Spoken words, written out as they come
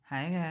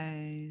Hi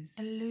guys.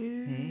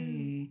 Hello.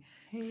 Hey.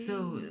 Hey.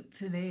 So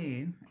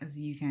today, as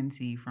you can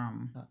see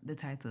from the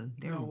title,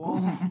 there No, we go. whoa.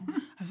 I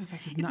was just like,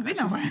 It's not been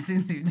a while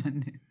since we've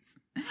done this.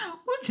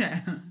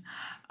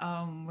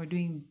 We're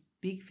doing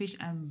Big Fish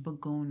and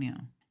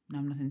Begonia. Now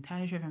I'm not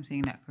entirely sure if I'm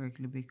saying that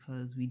correctly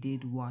because we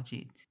did watch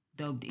it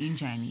dubbed in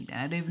Chinese, and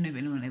I don't even know if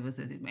anyone ever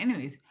says it. But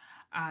anyways,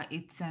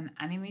 it's an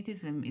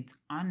animated film. It's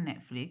on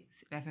Netflix.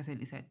 Like I said,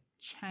 it's a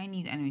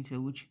Chinese animated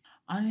film, which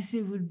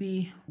honestly would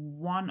be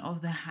one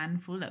of the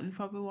handful that we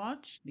probably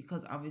watched,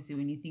 because obviously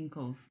when you think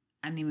of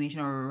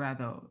animation, or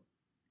rather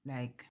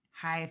like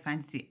high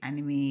fantasy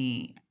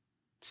anime,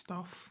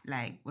 stuff.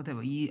 like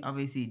whatever, you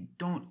obviously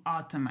don't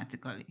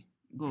automatically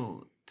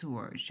go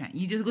towards China.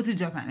 You just go to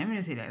Japan. Let me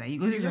just say that. Like, you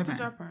go to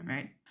Japan,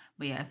 right?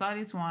 But yeah, I saw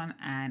this one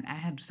and I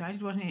had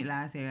started watching it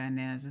last year, and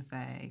then I was just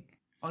like,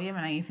 oh yeah,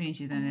 man, I can finish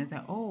it. And it's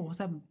like, oh, what's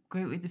a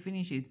great way to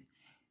finish it?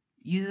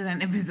 Use it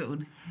an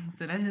episode.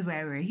 So that is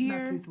why we're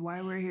here. That is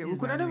why we're here. This We is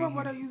could why have we're never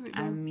bother here. use it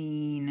though. I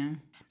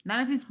mean,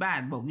 not that it's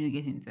bad, but we'll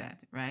get into that,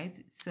 right?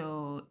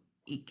 So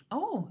it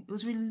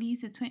was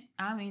released in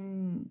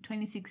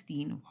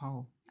 2016.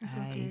 Wow. It's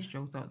I okay.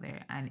 stroked out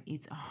there, and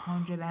it's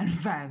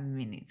 105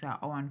 minutes, or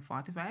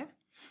 145.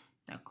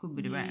 That could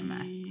be the right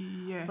math.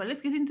 Yeah. But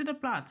let's get into the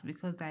plot,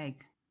 because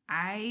like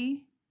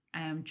I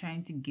am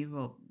trying to give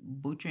up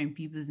butchering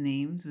people's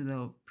names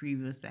without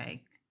previous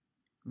like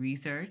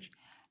research,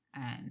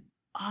 and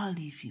all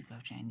these people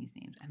have Chinese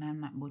names, and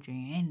I'm not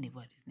butchering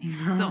anybody's name.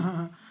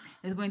 So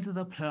let's go into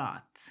the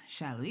plot,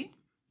 shall we?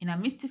 In a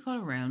mystical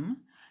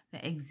realm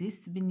that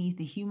exists beneath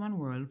the human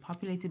world,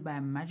 populated by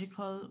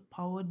magical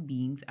powered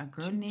beings, a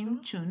girl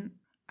named Chun.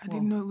 I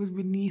didn't know it was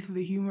beneath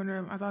the human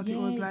realm. I thought it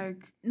was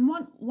like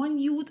one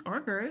youth or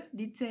girl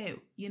did say,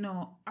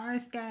 our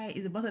sky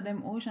is above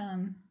them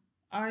ocean.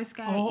 Our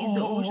sky is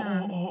the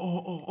ocean.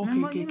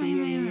 Okay,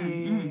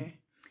 yeah.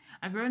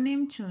 A girl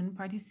named Chun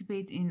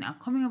participates in a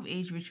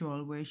coming-of-age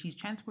ritual where she's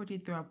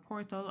transported through a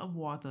portal of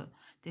water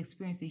to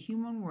experience the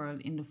human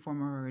world in the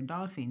form of a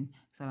dolphin,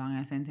 so long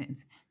as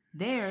sentence.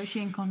 There, she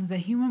encounters a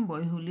human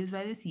boy who lives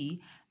by the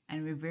sea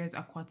and reveres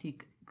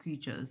aquatic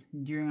creatures.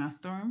 During a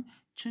storm,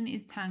 Chun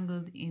is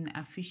tangled in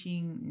a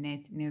fishing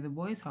net near the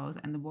boy's house,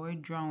 and the boy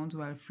drowns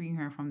while freeing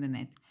her from the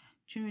net.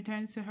 Chun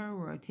returns to her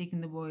world,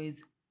 taking the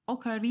boy's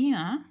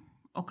ocarina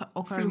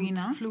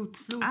Flute.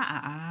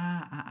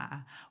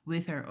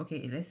 With her.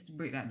 Okay, let's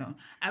break that down.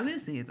 I will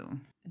say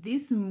though,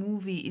 this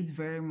movie is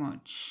very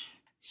much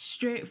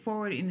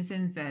straightforward in the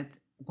sense that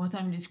what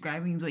I'm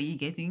describing is what you're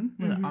getting.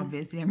 Well,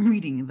 obviously I'm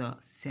reading the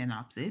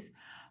synopsis,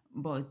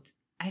 but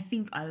I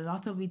think a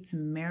lot of its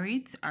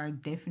merits are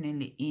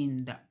definitely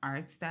in the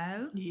art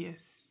style.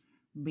 Yes.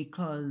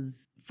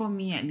 Because for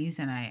me at least,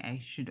 and I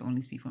should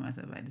only speak for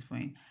myself at this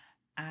point,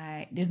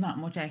 there's not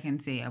much I can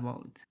say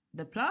about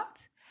the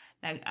plot.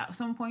 Like at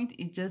some point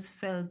it just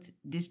felt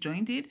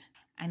disjointed,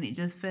 and it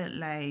just felt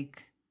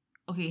like,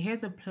 okay,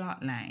 here's a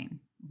plot line,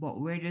 but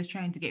we're just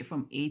trying to get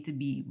from A to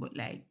B. But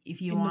like,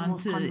 if you want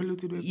to,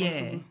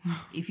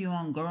 if you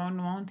want to go around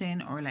the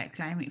mountain or like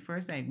climb it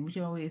first, like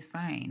whichever way is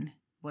fine.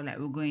 But like,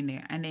 we're going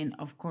there, and then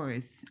of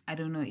course, I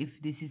don't know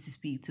if this is to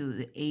speak to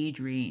the age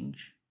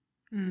range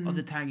of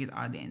the target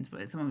audience,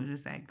 but someone was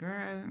just like,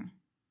 "Girl,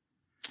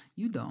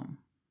 you dumb.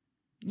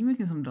 You're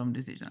making some dumb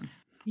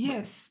decisions."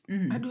 Yes,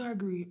 I do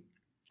agree.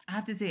 I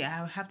have to say,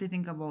 I have to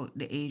think about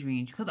the age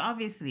range, because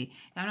obviously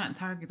I'm not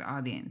target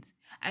audience,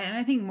 and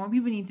I think more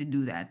people need to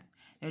do that.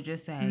 They're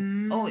just like,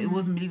 oh, it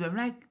wasn't believable. I'm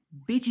like,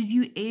 bitches,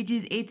 you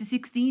ages 8 to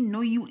 16?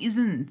 No, you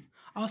isn't.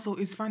 Also,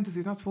 it's fantasy.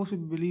 It's not supposed to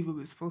be believable.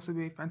 It's supposed to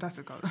be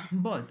fantastical.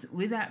 But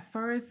with that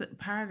first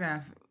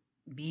paragraph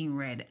being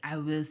read, I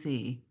will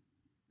say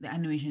the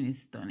animation is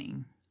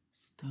stunning.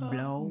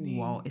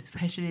 Wow,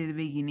 especially the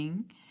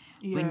beginning,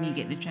 when you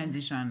get the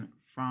transition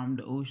from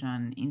the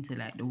ocean into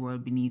like the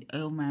world beneath.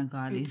 Oh my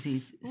god, it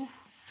is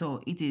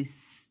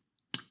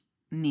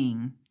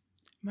stunning.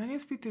 Man, you're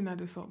spitting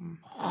at something.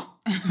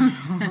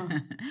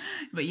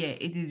 But yeah,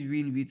 it is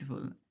really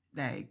beautiful.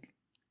 Like,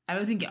 I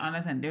don't think you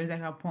understand. There's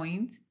like a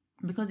point,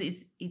 because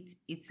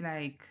it's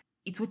like,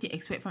 it's what you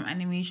expect from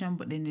animation,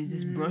 but then there's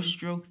this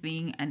brushstroke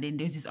thing, and then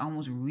there's this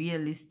almost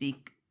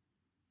realistic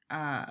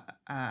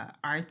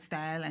art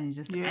style, and it's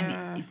just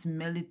and it's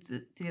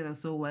melded together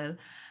so well,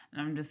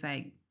 and I'm just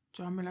like,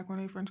 draw me like one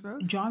of your French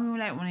girls. Draw me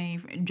like one of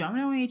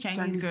your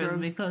Chinese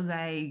girls, because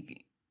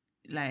like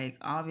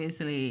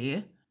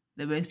obviously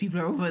the best people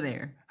are over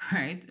there,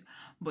 right?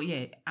 But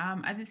yeah,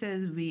 as it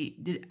says,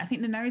 I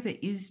think the narrator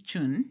is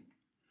Chun,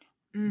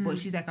 but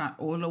she's like an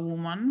older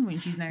woman when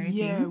she's narrating.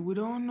 Yeah, we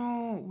don't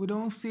know. We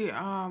don't see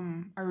a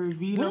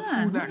reveal of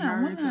who that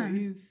narrator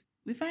is.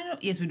 We find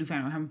out. Yes, we do find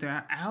out what happened to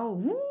her. I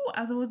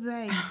was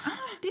like,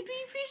 did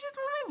we finish this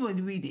movie?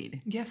 But we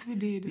did. Yes, we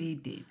did. We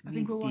did. I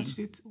think we watched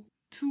it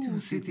two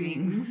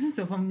sittings.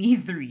 So for me,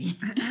 3.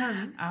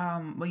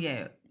 But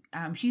yeah,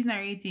 she's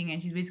narrating,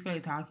 and she's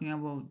basically talking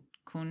about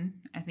Kun,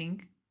 I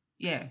think.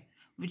 Yeah,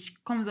 which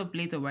comes up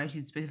later while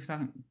she's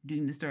basically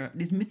doing the story,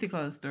 this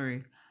mythical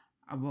story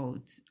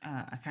about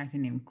a character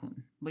named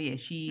Kun. But yeah,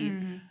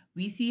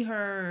 we see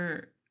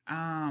her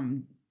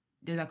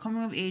there's a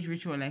coming of age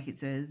ritual, like it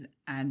says,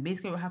 and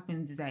basically what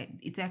happens is that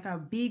it's like a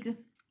big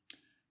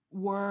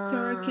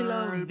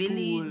circular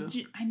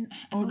village. I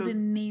know the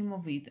name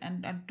of it,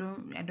 and I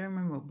don't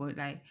remember, but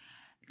like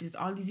there's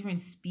all these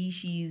different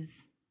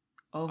species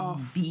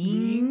of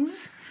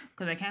beings,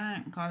 because I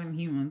can't call them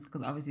humans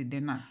because obviously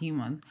they're not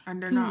humans,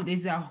 and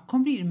there's a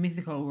completely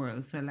mythical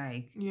world, so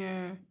like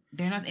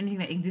they're not anything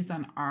that exists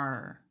on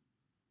our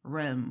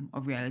realm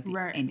of reality,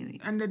 right? Anyway,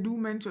 and they do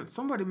mention,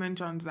 somebody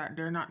mentions that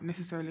they're not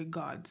necessarily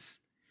gods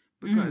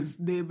because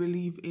they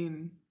believe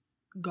in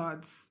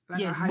gods,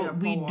 like a higher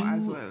power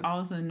as well.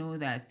 Also know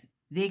that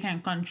they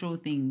can control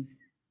things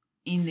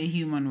in the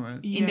human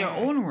world, in their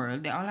own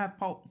world. They all have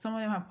some of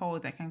them have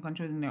powers that can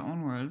control in their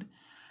own world,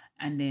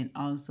 and then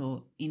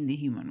also in the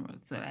human world.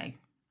 So like,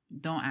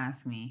 don't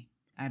ask me,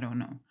 I don't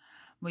know.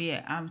 But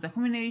yeah, the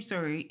community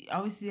story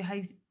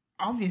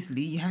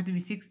obviously you have to be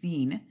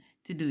 16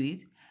 to do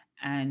it,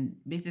 and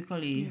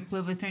basically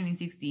whoever's turning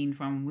 16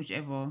 from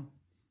wherever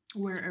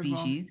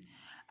species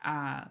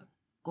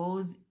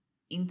goes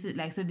into,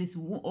 like, so this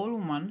old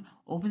woman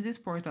opens this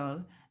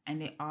portal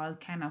and they all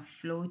kind of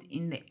float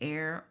in the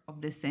air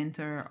of the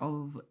center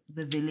of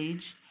the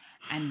village,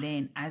 and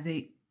then as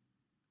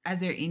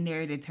they're in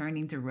there, they turn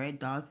into red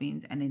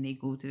dolphins, and then they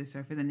go to the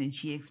surface, and then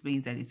she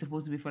explains that it's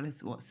supposed to be for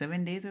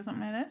 7 days or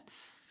something like that.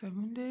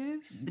 7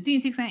 days?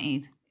 Between 6 and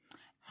 8.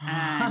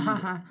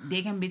 And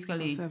they can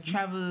basically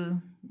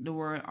travel the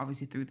world,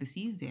 obviously through the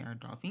seas. They are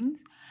dolphins.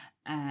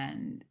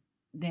 And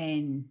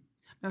then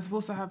they're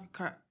supposed to have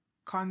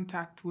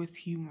contact with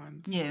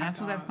humans. Yeah, they're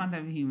supposed to have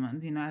contact with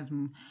humans. As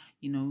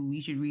we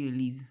should really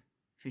leave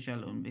fish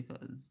alone,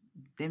 because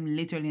them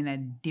literally in a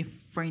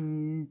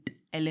different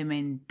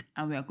element,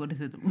 and we are going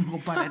to go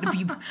bother the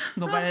people,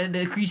 go bother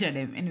the creature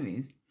them.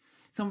 Anyways,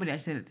 somebody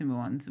actually said it to me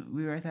once.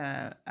 We were at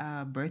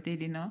a birthday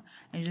dinner,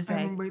 and he's just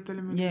like,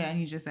 and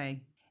he's just like,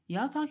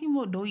 y'all talking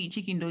about don't eat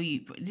chicken, don't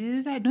eat. They're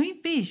just like, don't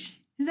eat fish.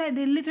 He's like,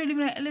 they literally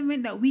an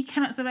element that we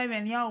cannot survive,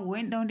 and y'all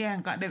went down there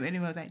and got them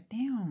anyway. I was like,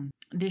 damn,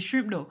 the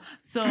shrimp though.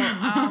 So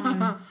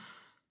so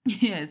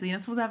you're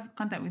supposed to have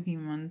contact with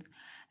humans,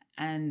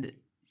 and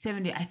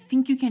 7 days. I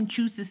think you can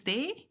choose to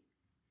stay.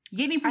 You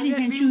get the impression you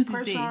can choose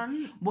to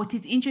stay. But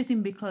it's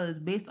interesting because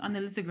based on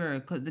the little girl,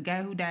 because the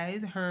guy who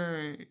dies,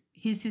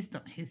 his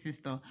sister,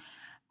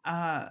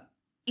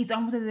 it's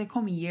almost as they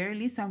come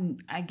yearly. So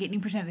I get the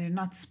impression that they're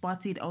not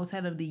spotted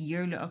outside of the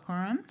yearly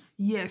occurrence.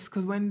 Yes,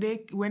 because when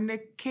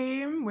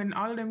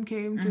all of them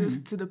came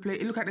to the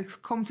place, it looked like they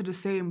come to the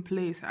same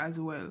place as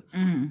well.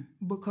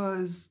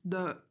 Because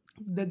the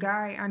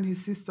guy and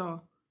his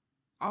sister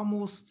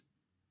almost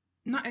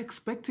not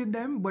expected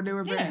them, but they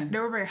were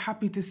very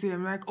happy to see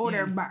him. Like,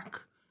 they're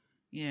back.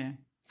 Yeah.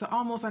 So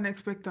almost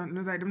unexpected. It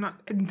was like, I'm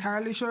not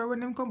entirely sure when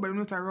them come, but I'm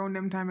not around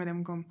them time when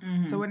them come.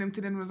 So when them to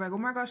them, it was like, oh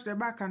my gosh, they're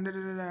back, and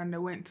and they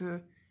went to,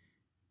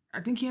 I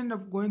think he ended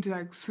up going to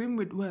like swim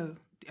with,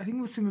 I think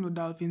he was swimming with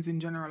dolphins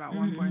in general at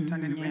one point,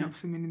 and then he ended up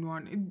swimming in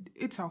one.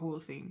 It's a whole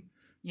thing.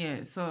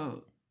 Yeah,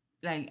 so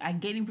like I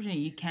get the impression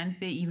you can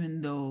stay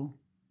even though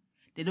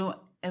they don't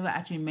ever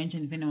actually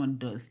mention if anyone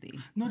does stay.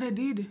 No, they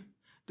did.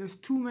 There's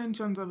 2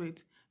 mentions of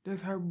it.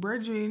 There's her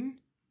brethren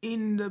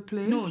in the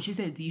place. No, she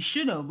said you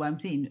should have, but I'm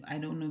saying I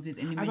don't know if there's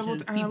any mention of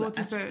people. I'm about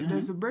to say,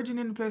 there's a brethren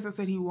in the place that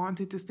said he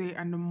wanted to stay,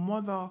 and the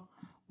mother,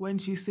 when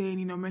she's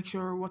saying, make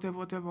sure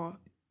whatever,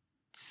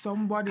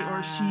 somebody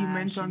or she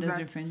mentions that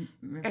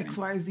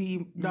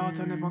XYZ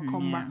daughter never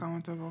come back and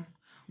whatever.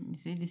 You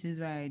see, this is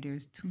why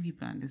there's 2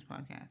 people on this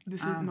podcast.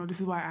 This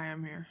is why I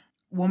am here.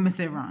 One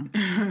mistake wrong.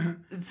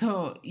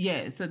 So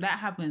that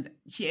happens.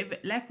 She,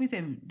 like we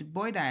said, the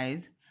boy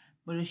dies,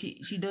 but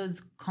she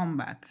does come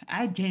back.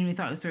 I genuinely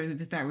thought the story would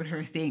start with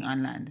her staying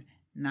on land.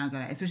 Not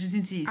gonna lie. Especially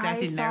since she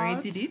started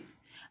narrating it.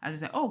 I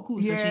was like, oh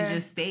cool. Yeah, so she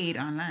just stayed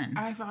on land.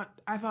 I thought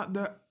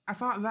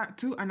that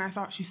too, and I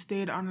thought she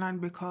stayed on land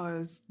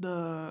because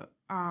the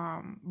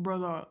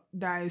brother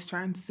dies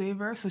trying to save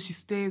her, so she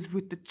stays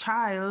with the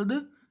child.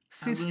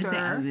 Sister,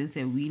 I will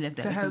say we left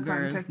that little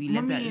girl. We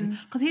left that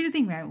because here's the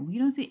thing, right? We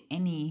don't see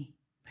any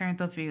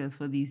parental figures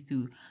for these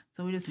 2,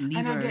 so we just leave her.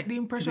 And I get the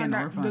impression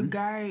that the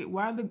guy,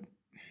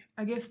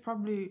 I guess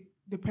probably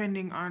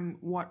depending on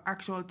what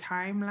actual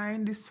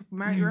timeline this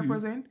might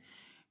represent,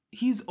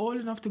 he's old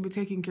enough to be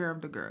taking care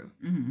of the girl,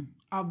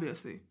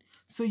 obviously.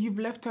 So you've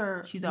left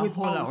her. She's a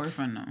whole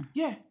orphan now.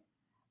 Yeah,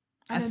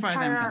 as far as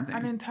I'm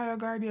concerned, an entire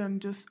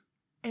guardians.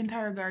 I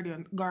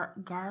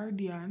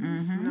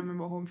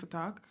remember home for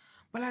talk.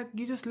 But like,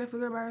 you just left the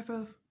girl by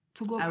herself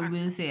to go. I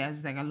will say, I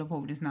was like, I love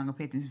how this not gonna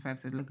pay attention to the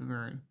fact that look a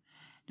girl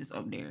just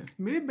up there.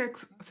 Maybe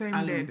Beck's saying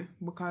dead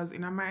because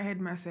in my head,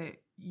 I say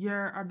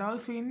you're a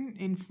dolphin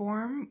in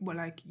form, but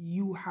like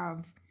you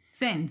have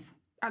sense.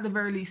 At the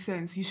very least,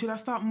 sense. You should have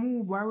stopped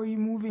move. Why were you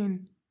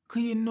moving?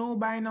 Cause you know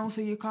by now,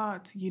 so you're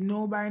caught. You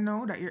know by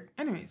now that you're.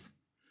 Anyways.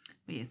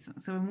 But yes,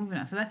 so we're moving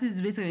on. So that is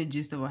basically the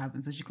gist of what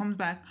happened. So she comes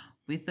back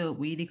with what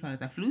do they call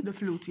it? A flute. The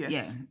flute, yes.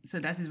 Yeah. So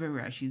that is where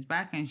we're at. She's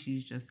back and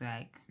she's just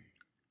like,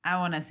 I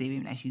want to save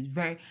him. Like she's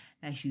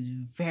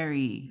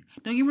very.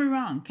 Don't get me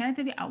wrong. Can I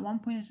tell you? At one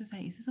point, I was just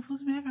like, is this supposed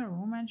to be like a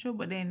romance show?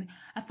 But then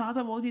I thought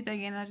about it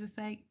again. I was just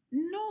like,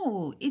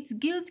 no, it's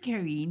guilt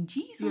carrying.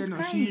 Jesus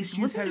Christ, she's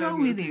what's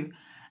wrong with guilty. you?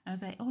 And I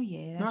was like, oh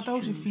yeah, that's Not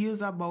how she true.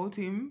 feels about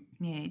him.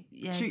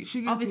 Yeah.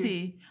 She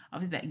obviously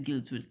that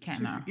guilt would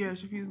kind of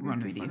she feels run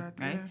guilty with for it,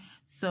 that, right? yeah.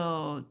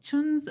 So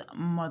Chun's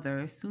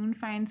mother soon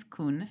finds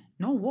Kun.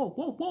 No, whoa.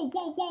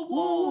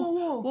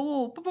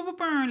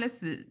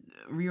 Let's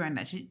rewind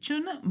that shit.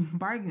 Chun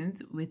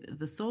bargains with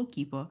the Soul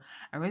Keeper,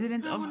 a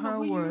resident of her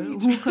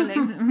world who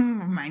collects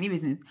mind your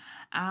business.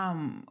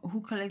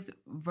 Who collects.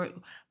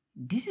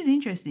 This is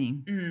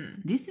interesting.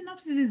 This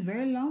synopsis is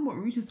very long, but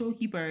we reached the Soul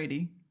Keeper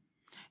already.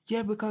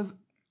 Yeah, because,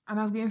 and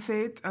I was going to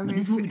say it. But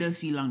this movie does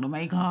feel long, though.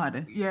 My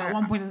God. Yeah. At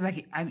one point, it's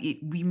like,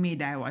 we may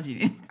die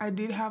watching it. I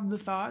did have the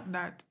thought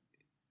that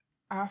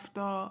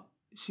after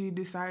she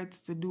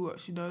decides to do what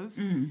she does,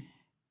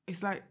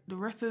 it's like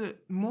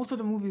most of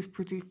the movie is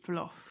pretty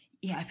fluff.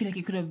 Yeah, I feel like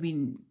it could have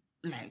been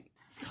like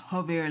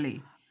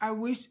severely. I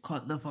wish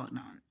cut the fuck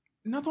down.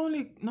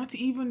 Not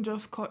even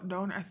just cut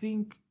down. I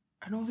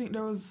don't think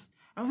there was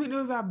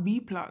a B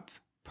plot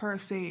per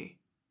se.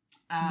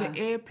 The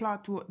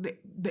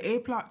A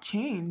plot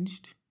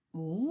changed.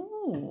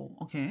 Oh,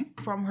 okay.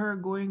 From her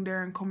going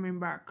there and coming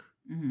back,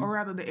 or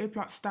rather, the A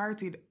plot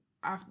started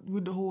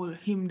with the whole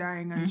him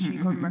dying and she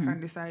coming back and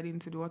deciding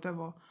to do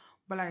whatever.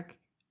 But like,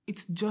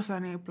 it's just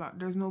an A plot.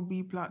 There's no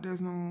B plot.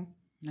 There's no.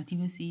 Not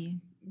even C.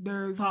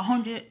 There's for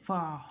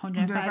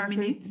 105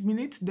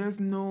 minutes. There's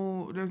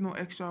no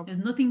extra. There's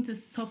nothing to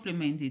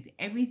supplement it.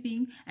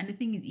 Everything, and the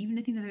thing is, even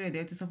the things that are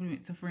there to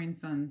supplement. So, for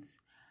instance,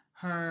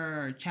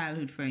 her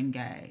childhood friend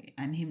guy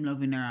and him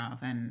loving her off,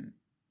 and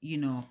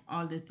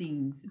all the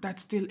things.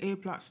 That's still A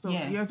plot stuff.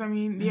 Yeah. You know what I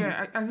mean?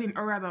 Yeah, as in,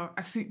 or rather,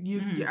 I see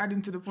you're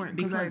adding to the point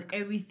because like,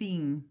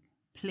 everything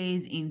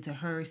plays into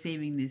her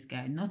saving this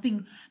guy.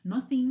 Nothing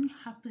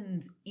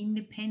happens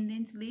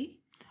independently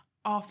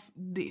of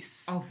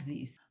this.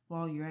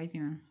 Wow, you're right,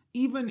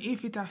 Even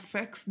if it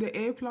affects the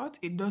A plot,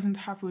 it doesn't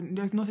happen.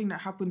 There's nothing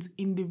that happens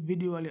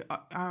individually,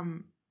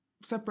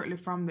 separately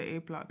from the A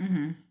plot.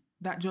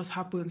 That just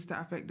happens to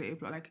affect the A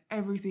plot. Like,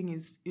 everything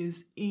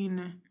is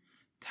in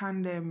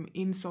tandem,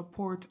 in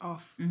support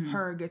of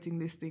her getting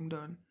this thing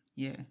done.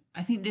 Yeah.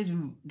 I think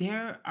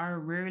there are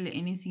rarely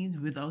any scenes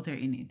without her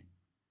in it.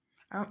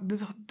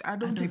 I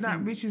don't think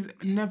that bitch is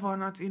never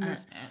not in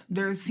this.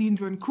 There are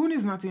scenes when Kun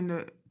is not in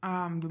the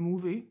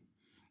movie.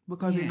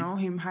 Because,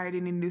 him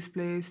hiding in this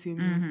place,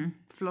 him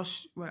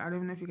flush... Well, I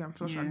don't know if you can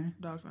flush a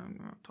dolphin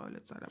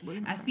toilets like that. But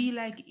I feel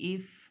like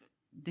if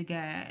the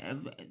guy...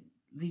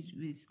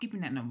 We're skipping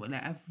that number.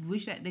 Like, I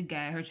wish that the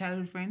guy, her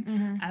childhood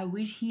friend, I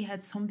wish he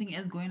had something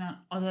else going on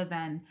other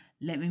than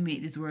let me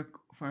make this work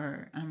for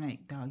her. And I'm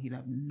like, dog, you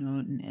have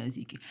nothing else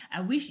you can.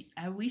 I wish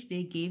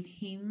they gave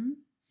him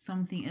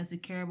something else to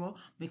care about,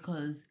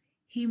 because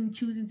him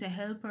choosing to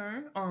help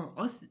her, or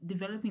us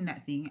developing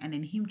that thing, and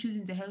then him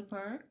choosing to help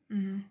her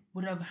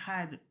would have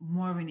had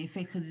more of an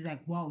effect, because it's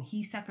like, wow,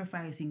 he's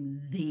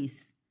sacrificing this.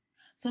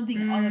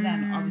 Something other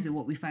than obviously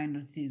what we find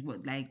out is,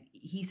 but like,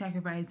 he's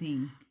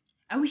sacrificing.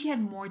 I wish he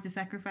had more to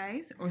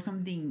sacrifice, or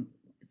something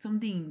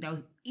that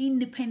was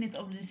independent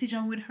of the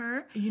decision with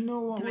her. You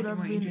know what would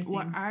have been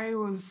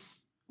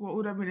what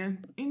would have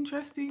been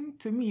interesting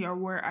to me, or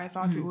where I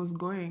thought it was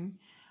going,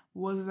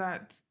 was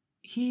that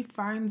he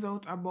finds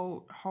out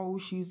about how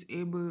she's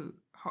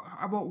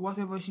about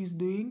whatever she's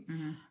doing,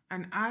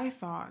 and I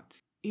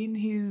thought in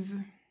his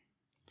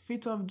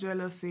fit of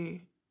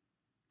jealousy,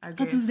 I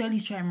guess. But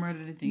he's trying to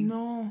murder the thing.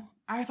 No,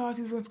 I thought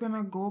he was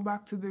gonna go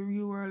back to the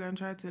real world and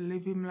try to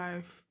live him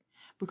life.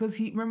 Because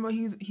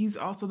he's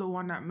also the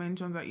one that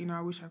mentions that,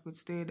 I wish I could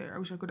stay there. I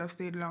wish I could have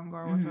stayed longer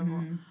or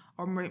whatever.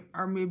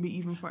 Or maybe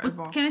even forever.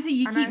 But can I say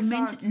you keep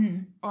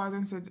mentioning... I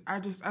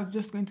was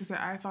just going to say,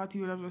 I thought he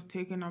would have just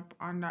taken up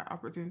on that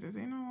opportunity to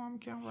say, no,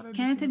 Can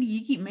I tell you,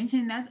 you keep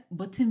mentioning that,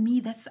 but to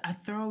me, that's a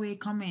throwaway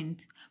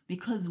comment.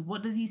 Because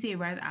what does he say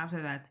right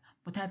after that?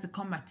 But I had to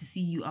come back to see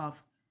you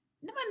off.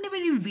 Never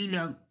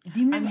really...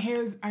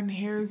 And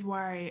here's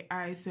why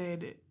I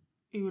said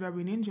it would have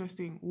been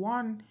interesting.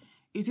 One...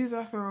 It is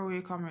a throwaway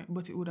comment,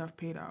 but it would have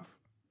paid off.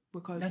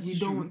 Because we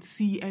don't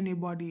see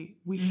anybody.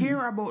 We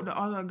hear about the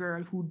other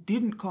girl who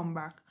didn't come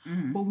back,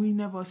 but we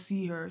never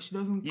see her. She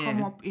doesn't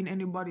come up in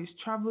anybody's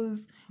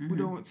travels. We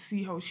don't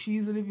see how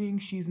she's living.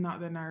 She's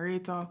not the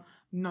narrator.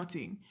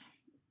 Nothing.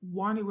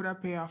 One, it would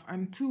have paid off.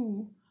 And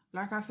two,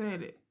 like I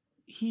said,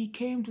 he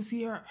came to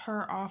see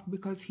her off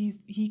because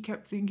he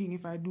kept thinking,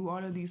 if I do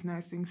all of these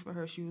nice things for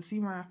her, she will see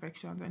my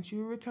affections and she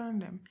will return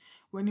them.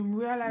 When he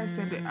realized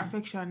that the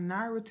affection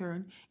now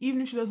return, even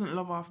if she doesn't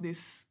love off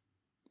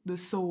the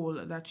soul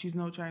that she's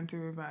now trying to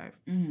revive.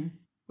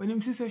 When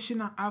him says she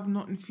not have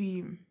nothing for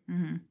him,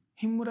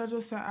 him would have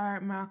just said, all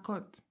right, my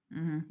cut.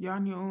 You're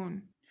on your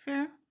own.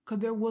 Fair. Because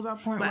there was a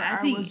point where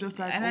I was just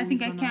like, and I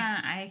think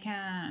I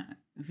can't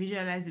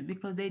visualize it,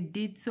 because they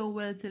did so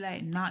well to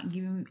like not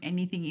give him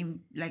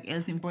anything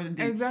else important.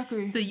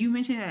 Exactly. So you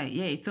mentioned that,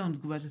 it sounds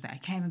good, but I just like, I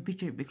can't even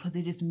picture it, because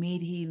they just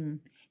made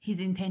him his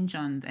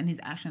intentions and his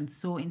actions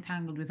so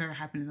entangled with her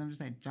happiness. I'm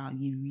just like, dog,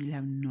 you really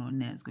have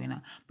nothing else going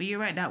on. But you're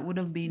right, that would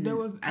have been a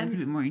little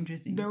bit more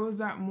interesting. There was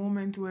that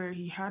moment where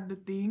he had the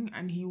thing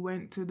and he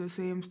went to the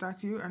same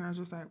statue, and I was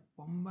just like,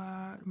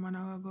 Bomba, man,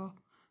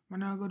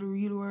 I go the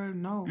real world.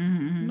 No.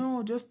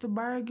 No, just to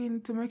bargain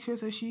to make sure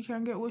so she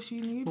can get what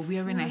she needs. But we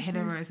are ahead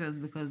of ourselves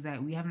because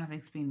we have not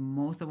explained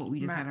most of what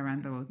we just had a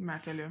rant about.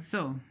 Matt, tell you.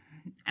 So,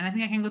 and I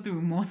think I can go through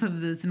most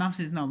of the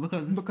synopsis now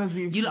because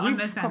you'll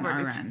understand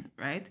our rant,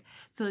 right?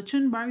 So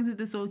Chun bargains with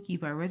the Soul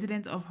Keeper,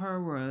 resident of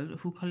her world,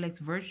 who collects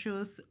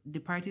virtuous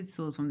departed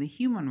souls from the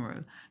human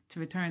world to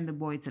return the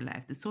boy to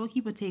life. The Soul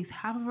Keeper takes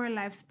half of her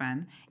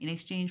lifespan in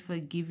exchange for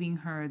giving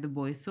her the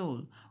boy's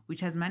soul,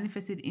 which has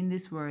manifested in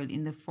this world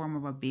in the form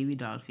of a baby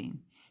dolphin.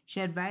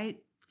 He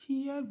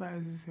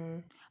advises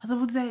her. I was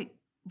about to say,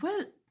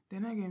 well,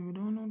 then again, we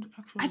don't know the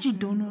actual. Actually,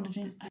 don't know the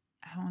gender.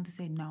 I want to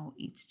say now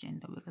it's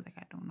gender because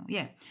I don't know.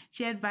 Yeah.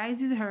 She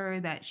advises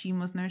her that she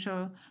must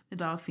nurture the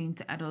dolphin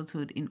to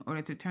adulthood in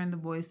order to turn the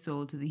boy's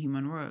soul to the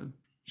human world.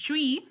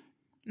 Shui.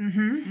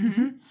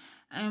 I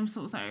am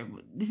so sorry,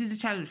 but this is a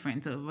childhood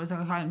friend, so I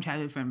call him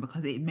childhood friend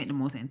because it made the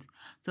most sense.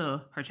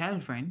 So her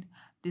childhood friend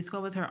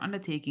discovers her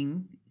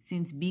undertaking.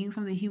 Since beings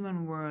from the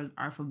human world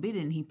are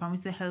forbidden, he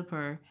promised to help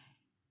her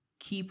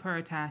keep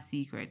her task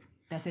secret.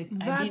 That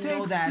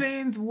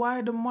explains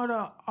why the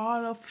mother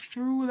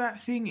threw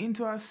that thing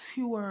into a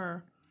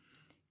sewer.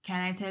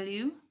 Can I tell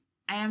you?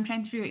 I am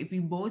trying to figure out if we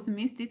both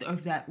missed it or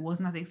if that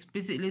was not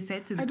explicitly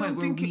said to the point where I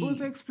don't think it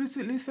was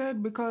explicitly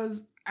said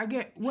because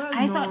no.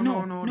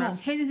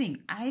 Here's the thing.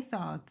 I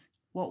thought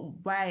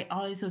why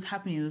all this was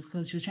happening was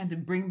because she was trying to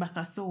bring back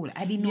her soul.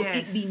 I didn't know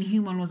it being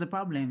human was a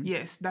problem.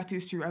 Yes, that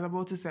is true. I was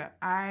about to say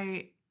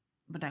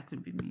but that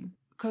could be me.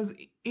 Because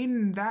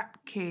in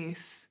that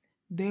case,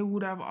 they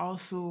would have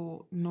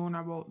also known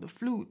about the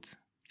flute.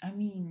 I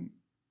mean,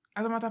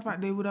 as a matter of fact,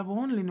 they would have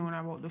only known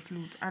about the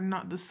flute and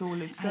not the soul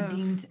itself.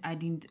 I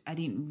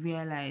didn't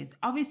realize.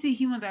 Obviously,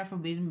 humans are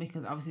forbidden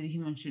because obviously the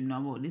humans should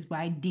know about this. But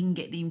I didn't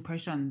get the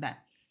impression that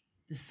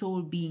the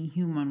soul being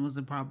human was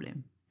a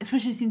problem.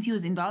 Especially since he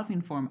was in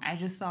dolphin form. I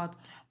just thought,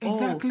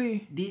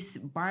 exactly, this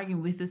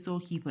bargain with the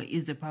Soul Keeper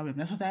is a problem.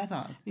 That's what I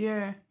thought.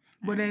 Yeah,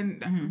 but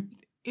then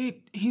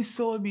his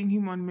soul being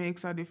human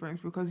makes a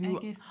difference because I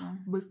guess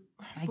so.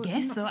 I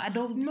guess so. I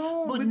don't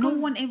know. But no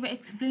one ever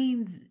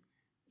explains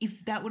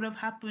if that would have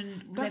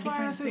happened. That's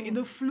why I say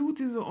the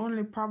flute is the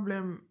only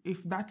problem.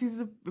 If that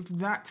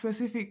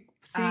specific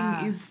thing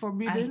is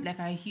forbidden, like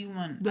a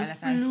human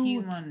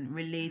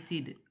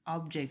related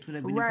object would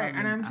have been right. The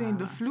problem. And I'm saying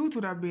the flute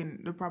would have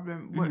been the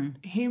problem, but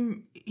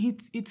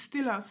it's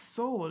still a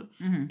soul.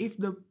 If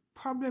the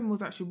problem was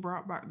that she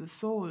brought back the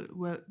soul,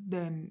 well,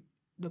 then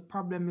the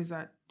problem is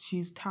that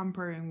she's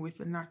tampering with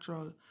the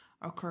natural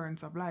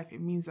occurrence of life.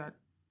 It means that,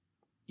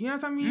 you know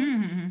what I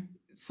mean?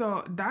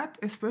 So that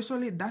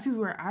is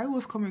where I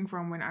was coming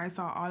from when I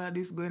saw all of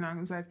this going on.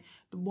 It's like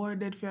the boy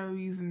dead for a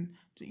reason.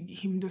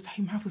 Him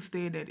have to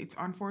stay dead. It's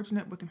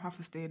unfortunate, but him have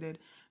to stay dead.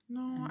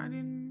 No, I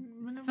didn't.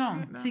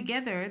 So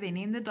together they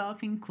named the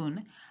dolphin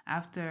Kun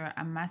after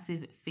a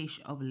massive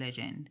fish of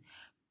legend.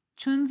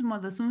 Chun's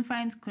mother soon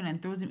finds Kun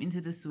and throws him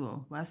into the sewer.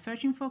 While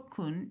searching for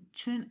Kun,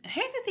 here's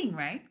the thing,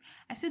 right?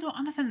 I still don't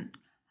understand.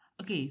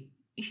 Okay,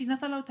 if she's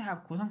not allowed to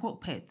have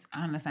quote-unquote pets,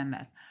 I understand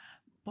that.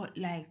 But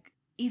like,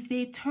 if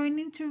they turn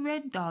into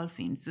red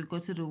dolphins to go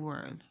to the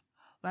world,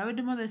 why would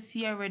the mother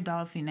see a red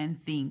dolphin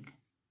and think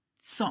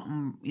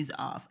something is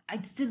off?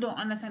 I still don't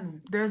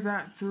understand. There's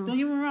that too. Don't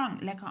get me wrong.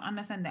 Like, I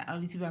understand that all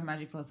these people are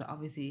magical, so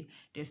obviously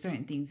there's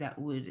certain things that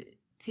would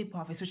tip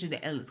off, especially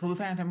the elders. Because we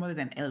find out our mothers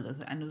and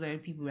elders, and those are the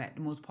people that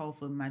the most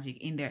powerful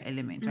magic in their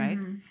element, right?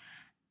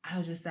 I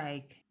was just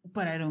like,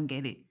 but I don't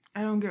get it.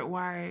 I don't get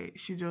why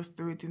she just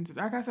threw it into.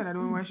 Like I said, I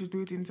don't know why she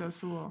threw it into a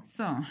sewer.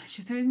 So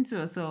she threw it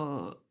into a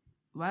sewer.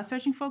 While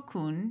searching for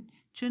Kun,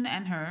 Chun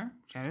and her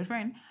childhood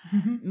friend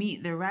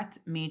meet the rat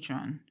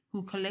matron,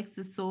 who collects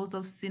the souls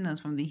of sinners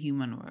from the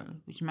human world,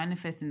 which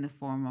manifest in the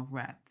form of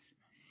rats.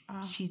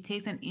 She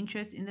takes an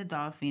interest in the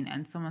dolphin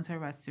and summons her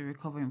rats to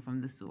recover him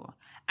from the sewer.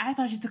 I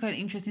thought she took an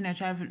interest in her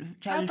childhood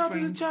friend. I thought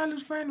it was a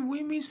childhood friend.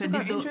 We mean she took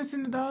an interest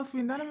in the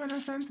dolphin. That doesn't make no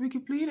sense.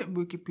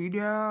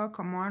 Wikipedia,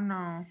 come on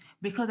now.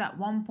 Because at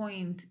one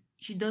point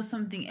she does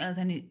something else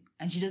and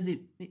she does it.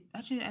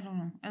 Actually, I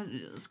don't know.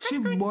 She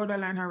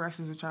borderline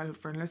harasses a childhood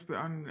friend.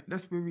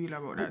 Let's be real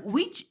about that.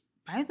 Which,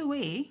 by the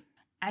way,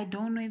 I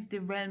don't know if the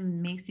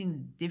realm makes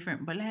things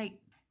different, but like,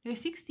 they're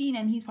 16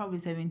 and he's probably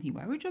 17.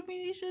 Why are we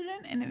dropping these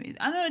children? Anyways,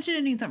 I know the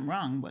children need something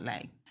wrong, but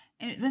like,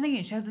 and then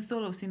again, she has the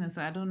soul of sinner,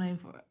 so I don't know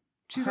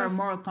if her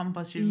moral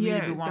compass should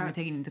really be one we're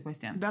taking into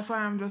question. That's why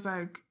I'm just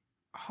like,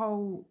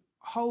 how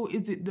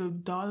is it the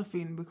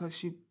dolphin? Because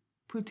she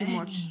pretty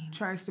much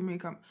tries to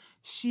make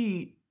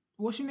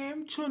what's her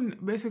name? Chun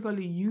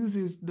basically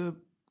uses the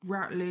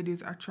rat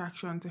lady's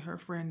attraction to her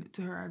friend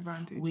to her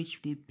advantage. Which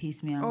did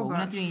piss me off. We're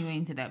not even going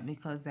into that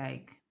because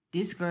like,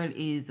 this girl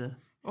is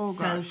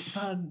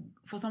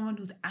for someone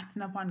who's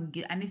acting upon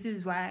guilt, and this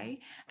is why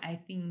I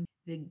think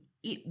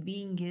it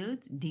being guilt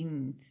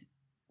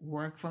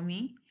work for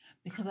me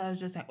because I was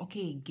just like,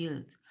 okay,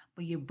 guilt.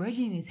 But your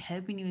brethren is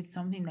helping you with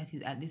something that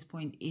is at this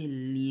point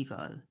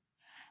illegal.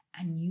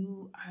 And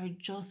you are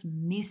just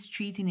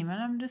mistreating him.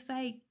 And I'm just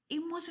like, it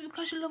must be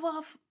because you love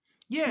off.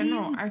 Yeah,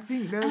 no, I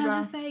think there's and I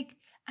was just like,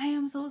 I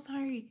am so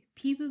sorry.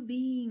 People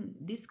being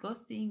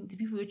disgusting to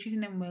people who are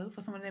treating them well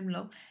for some of them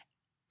love.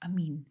 I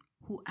mean,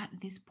 who at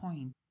this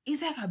point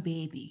is like a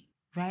baby,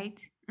 right?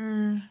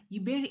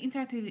 You barely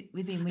interacted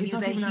with him when it's he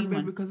was not a even a human.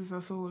 baby because it's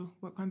a soul.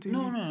 But continue.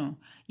 No.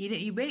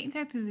 You barely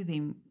interacted with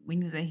him when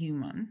he was a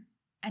human,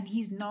 and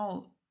he's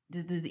now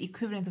the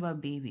equivalent of a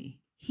baby.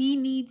 He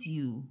needs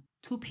you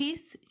to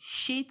piss,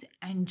 shit,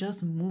 and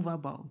just move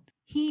about.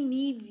 He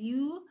needs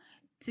you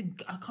to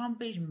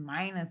accomplish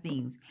minor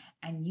things,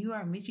 and you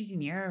are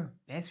mistreating your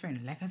best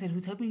friend, like I said,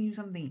 who's helping you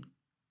something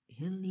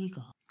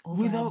illegal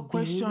over without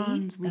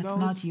questions. That's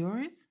not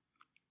yours.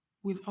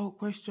 Without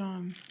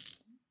question.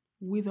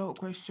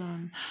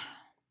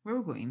 Where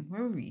we're going?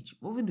 Where we reach?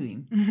 What we're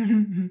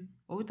doing?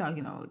 What we're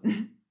talking about?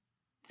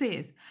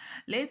 Says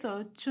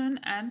later, Chun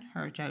and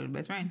her childhood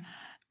best friend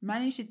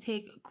managed to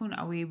take Kun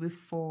away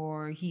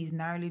before he's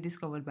narrowly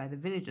discovered by the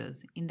villagers.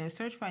 In their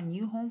search for a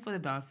new home for the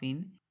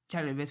dolphin,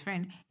 childhood best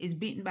friend is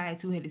bitten by a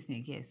two-headed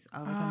snake. Yes,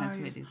 all of a sudden a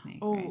two-headed snake.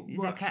 Oh, right?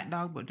 It's a cat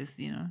dog, but just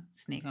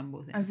snake on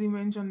both ends. As you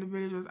mentioned, the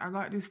villagers. I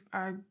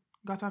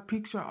got a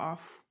picture of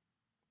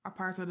a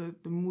part of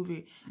the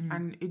movie,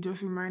 and it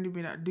just reminded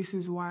me that this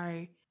is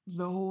why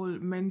the whole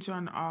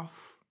mention of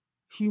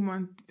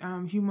human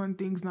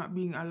things not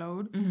being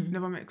allowed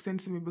never makes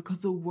sense to me, because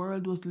the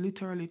world was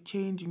literally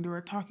changing. They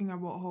were talking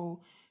about how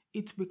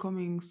it's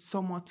becoming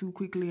summer too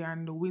quickly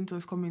and the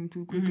winter's coming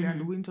too quickly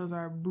and the winters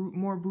are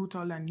more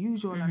brutal than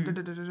usual and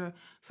da-da-da-da-da.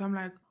 So I'm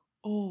like,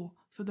 oh,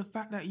 so the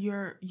fact that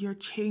you're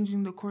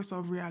changing the course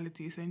of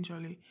reality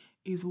essentially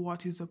is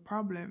what is the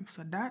problem.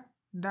 So that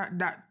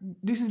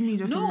this is me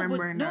just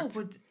remembering that. No,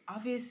 but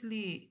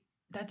obviously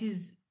that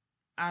is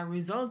a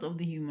result of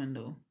the human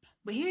though.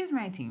 But here's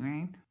my thing,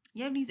 right?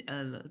 You have these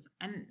elders,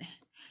 and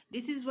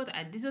this is what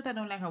I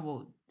don't like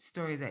about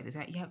stories like this,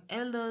 right? You have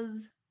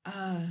elders,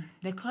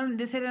 they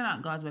say they're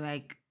not gods, but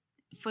like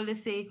for the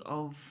sake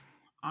of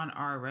on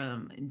our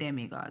realm,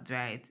 demigods,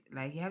 right?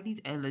 Like you have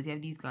these elders, you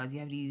have these gods, you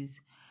have these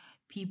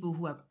people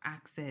who have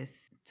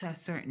access to a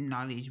certain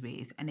knowledge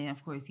base, and then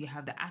of course you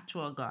have the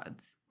actual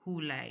gods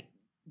who like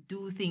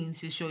do things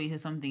to show you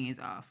that something is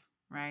off,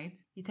 right?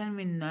 You telling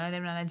me none of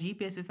them on a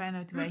GPS to find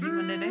out if a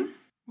human are there?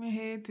 I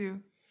hate you.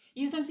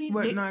 You know what I'm saying?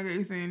 But no, I get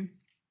you saying.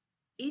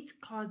 It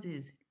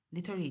causes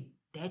literally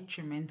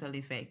detrimental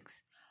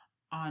effects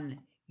on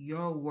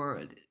your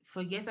world.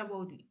 Forget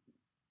about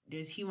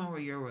there's human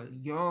world,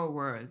 your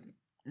world.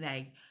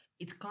 Like,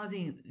 it's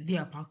causing the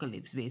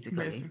apocalypse,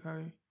 basically.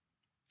 And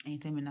you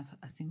tell me not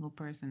a single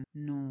person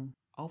know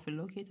how to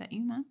locate a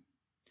human?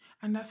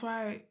 And that's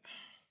why...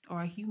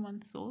 Or a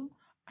human soul?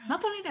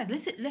 Not only that,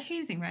 let's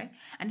hear the thing, right?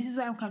 And this is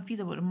why I'm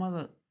confused about the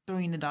mother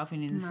throwing the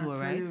dolphin in the sewer,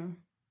 right?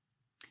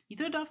 You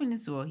throw a dolphin in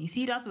the sewer, you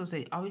see that,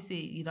 say,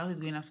 obviously your dog is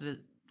going after the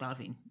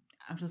dolphin.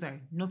 I'm so sorry.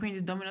 No parent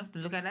is dumb enough to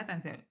look at that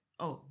and say,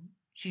 oh,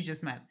 she's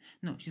just mad.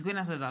 No, she's going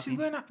after the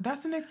dolphin.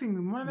 That's the next thing.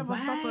 The mother never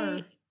stopped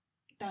her.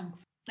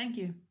 Thanks. Thank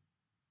you.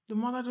 The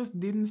mother just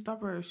didn't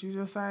stop her. She's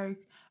just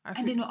like...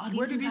 and then all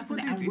these things happen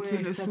and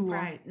we're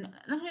surprised. No,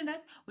 not only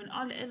that, when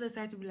all the elders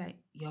started to be like,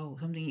 yo,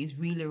 something is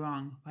really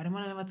wrong. Why the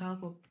mother never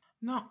talk up?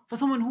 No. For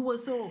someone who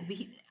was so...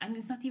 and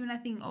it's not even a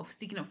thing of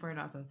sticking up for her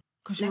daughter.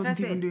 Because she wasn't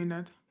even doing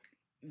that.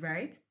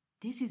 Right?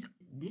 This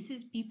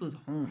is people's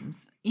homes.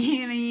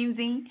 You know what I'm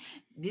saying?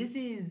 This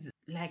is,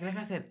 like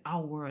I said,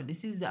 our world.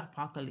 This is the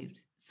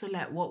apocalypse. So,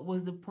 like, what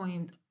was the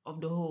point of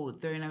the whole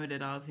throwing away the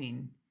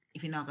dolphin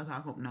if you're not going to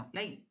talk up now?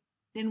 Like,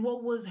 then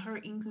what was her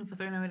inkling for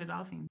throwing away the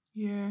dolphin?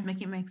 Yeah.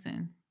 Make it make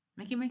sense.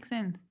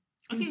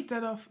 Okay.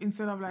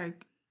 Instead of,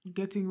 like,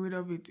 getting rid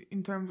of it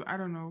in terms of, I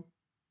don't know,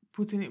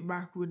 putting it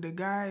back with the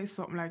guy,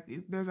 something like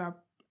it,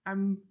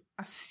 I'm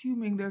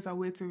assuming there's a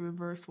way to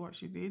reverse what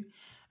she did,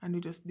 and we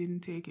just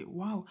didn't take it.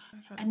 Wow.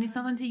 And it's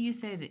not until you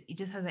said it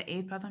just has an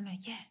A plot. I'm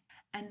like, yeah.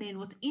 And then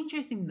what's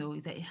interesting though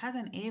is that it has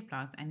an A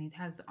plot and it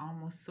has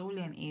almost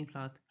solely an A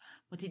plot,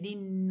 but it did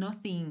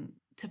nothing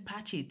to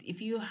patch it. If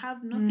you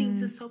have nothing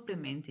to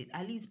supplement it,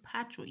 at least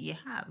patch what you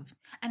have.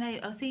 And I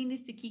was saying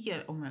this to Kiki.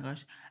 Oh my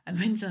gosh, I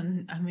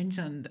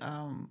mentioned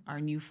our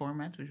new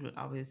format, which will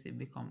obviously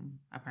become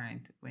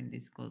apparent when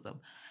this goes up.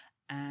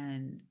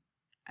 And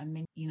I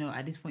mean,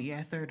 at this point, you're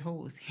a third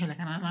host. You're like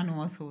an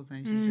anonymous host,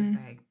 and she's just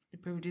like, the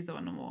privileges of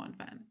a number one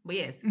fan. But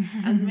yes,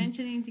 I was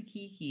mentioning to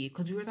Kiki,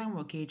 because we were talking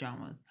about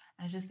K-dramas,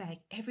 and it's just like,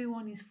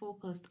 everyone is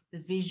focused the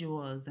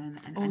visuals and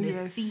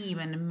the theme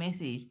and the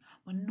message,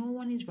 but no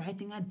one is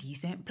writing a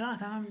decent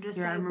plot. And I'm just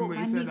like, but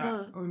my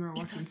nigga,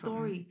 it's a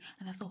story.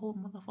 And that's the whole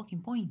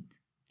motherfucking point.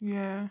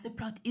 Yeah. The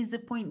plot is the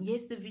point.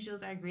 Yes, the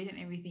visuals are great and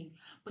everything,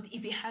 but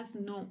if it has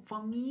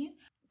for me,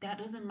 that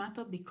doesn't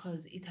matter,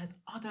 because it has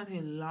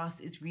automatically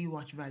lost its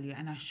rewatch value,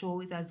 and a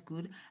show is as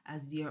good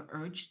as their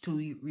urge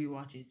to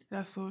rewatch it.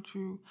 That's so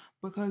true.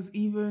 Because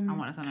even...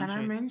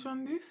 I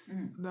mention this?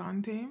 The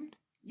Untamed?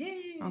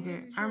 Yeah.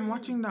 Okay, Sure. I'm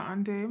watching The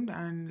Untamed,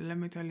 and let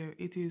me tell you,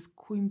 it is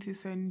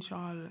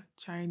quintessential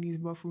Chinese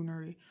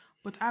buffoonery.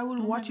 But I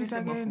will watch it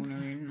again.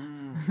 Buffoonery.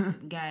 No.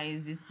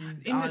 Guys, this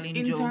is all in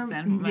in jokes, term,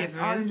 and my yes,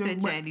 all girl in joke,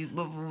 said but Chinese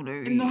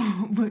buffoonery.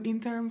 no, but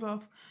in terms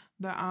of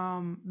the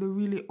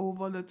really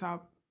over the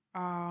top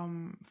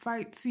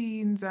fight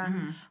scenes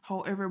and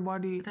how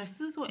everybody They're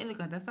still so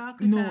elegant. That's how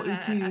no, I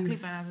it clip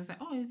is and I was like,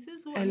 oh, it's still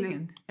so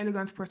elegant.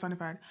 elegance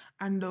personified,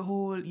 and the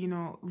whole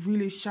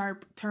really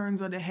sharp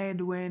turns of the head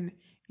when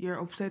you're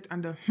upset,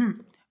 and the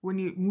when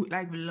you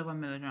like We love a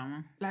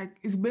melodrama. like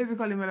it's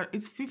basically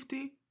it's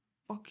 50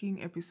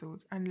 fucking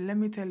episodes, and let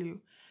me tell you,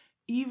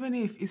 even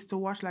if it's to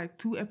watch like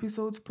 2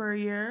 episodes per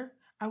year,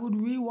 I would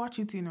rewatch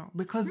it,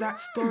 because that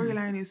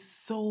storyline is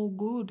so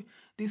good.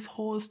 This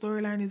whole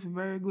storyline is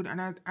very good, and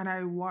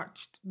I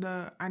watched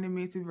the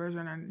animated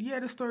version, and yeah,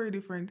 the story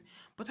different,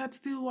 but I'd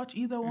still watch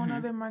either one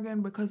of them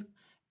again because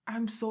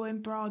I'm so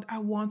enthralled. I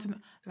want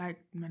to like,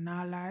 man,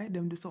 not lie,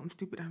 them do something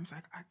stupid. I'm just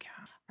like, I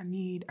can't.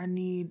 I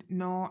need.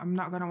 No, I'm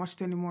not gonna watch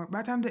it anymore.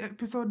 By the time the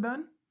episode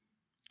done,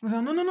 I was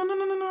like,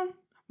 no.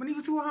 But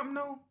even see what happened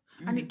now.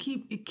 And it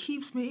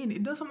keeps me in.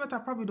 It does something that I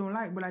probably don't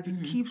like, but like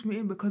it keeps me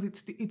in because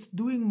it's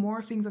doing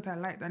more things that I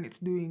like than it's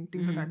doing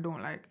things that I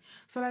don't like.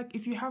 So like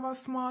if you have a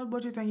small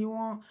budget and you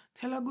want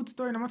tell a good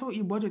story, no matter what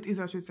your budget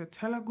is, I should say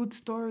tell a good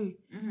story.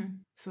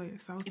 So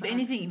yes, if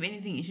anything,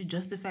 it should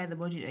justify the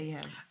budget that you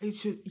have. It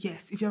should,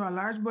 yes. If you have a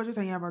large budget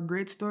and you have a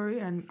great story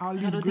and all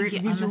these great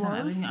visuals. visuals. I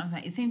don't think you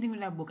understand. It's the same thing with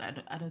that book.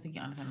 I don't think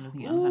you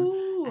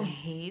understand. I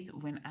hate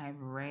when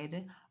I've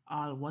read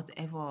all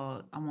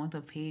whatever amount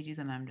of pages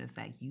and I'm just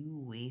like,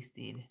 you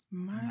wasted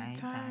my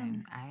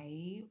time.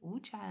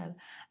 Child,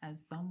 as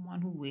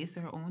someone who wastes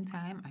her own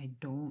time, I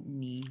don't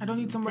need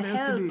somebody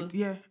else to do it.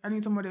 Yeah, I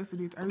need somebody else to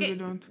do it. I really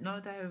don't. Now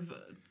that I've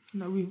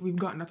we've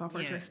gotten that off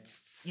our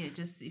chests. Yeah,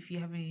 just if you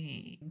have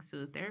any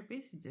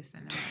therapist, just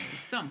send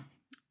them.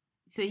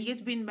 So he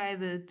gets bitten by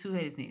the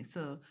two-headed snake.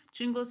 So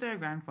Chun goes to her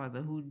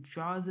grandfather, who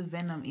draws the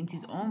venom into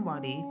his own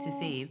body to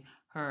save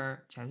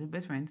her childhood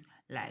best friend's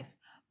life.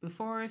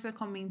 Before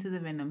succumbing to the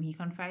venom, he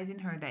confides in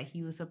her that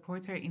he will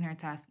support her in her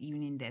task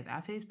even in death.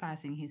 After his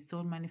passing, his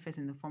soul manifests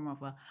in the form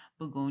of a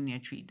begonia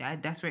tree.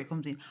 That's where it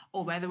comes in.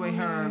 Oh, by the way,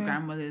 her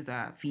grandmother is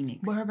a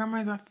phoenix. But her grandma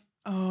is a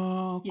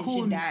Kun.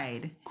 She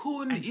died.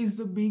 Kun is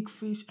the big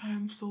fish. I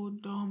am so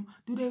dumb.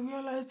 Do they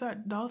realize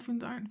that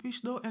dolphins aren't fish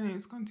though?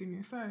 Anyways,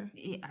 continue. Sorry.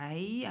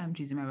 I am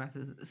choosing my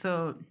battles.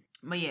 So,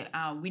 but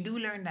yeah, we do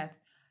learn that,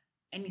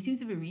 and it seems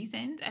to be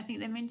recent. I think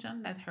they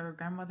mentioned that her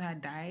grandmother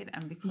had died,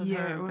 and because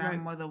her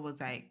grandmother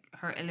was like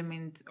her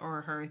element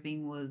or her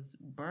thing was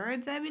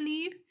birds, I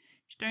believe.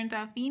 She turned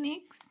into a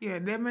phoenix. Yeah,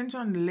 they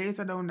mentioned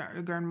later down that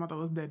her grandmother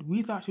was dead.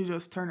 We thought she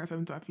just turned herself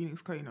into a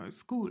phoenix because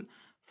it's cool.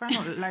 Find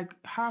out like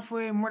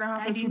more than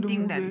halfway through the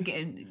movie. I didn't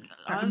think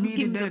that all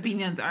Kim's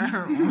opinions are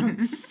her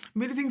own.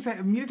 Me think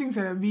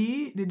said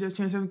B, they just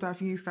changed them to a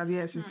phoenix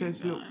because she said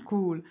she look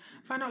cool.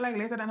 Find out like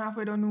later than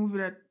halfway down the movie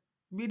that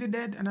B the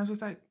dead, and I was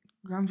just like,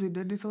 Grams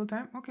dead this whole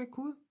time? Okay,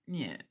 cool.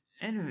 Yeah.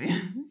 Anyway,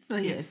 so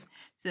yes.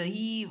 So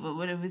he,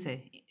 what did we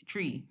say?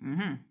 Tree.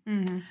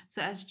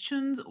 So as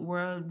Chun's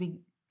world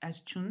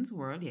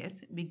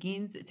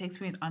begins to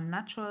experience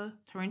unnatural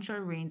torrential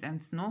rains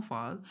and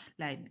snowfall,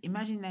 like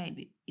imagine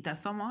like it's a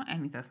summer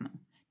and it's a snow.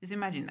 Just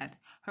imagine that.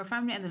 Her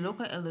family and the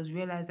local elders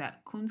realize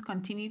that Kun's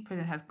continued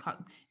presence has cut.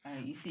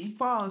 You see?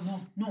 False.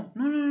 No.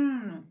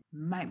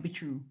 Might be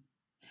true.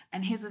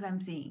 And here's what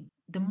I'm saying.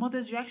 The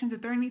mother's reaction to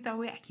throwing it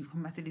away, I keep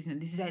coming back to this,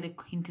 and this is like the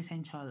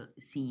quintessential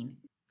scene.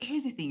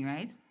 Here's the thing,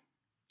 right?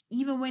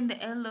 Even when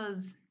the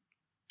elders,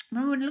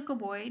 remember when the little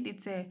boy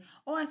did say,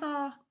 oh, I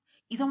saw,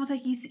 it's almost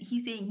like he's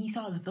saying he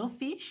saw the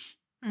fish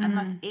and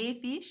not a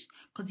fish,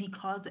 because he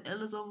calls the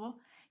elders over.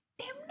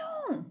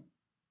 Them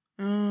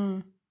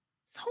no.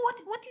 So what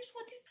is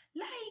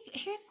like,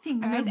 here's the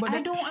thing, right?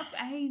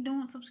 I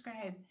don't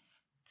subscribe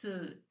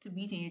to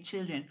beating your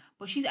children,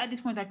 but she's at this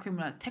point a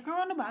criminal. Take her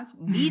on the back,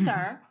 beat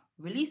her,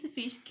 release the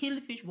fish, kill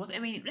the fish,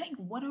 whatever. Like,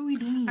 what are we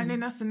doing? And then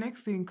that's the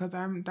next thing, because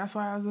that's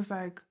why I was just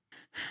like,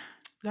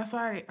 that's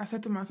why I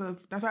said to myself,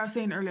 that's why I was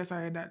saying earlier,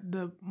 sorry, that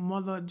the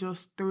mother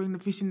just throwing the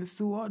fish in the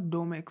sewer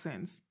don't make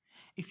sense.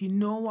 If you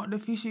know what the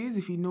fish is,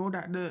 if you know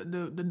that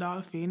the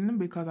dolphin,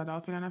 because a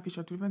dolphin and a fish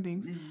are two different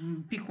things.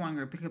 Pick one,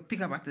 girl.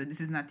 Pick a battle. This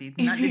is not it.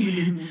 Not the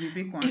this movie.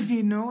 Pick one. If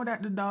you know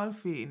that the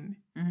dolphin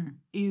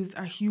is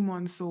a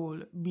human soul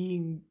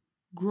being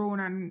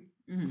grown and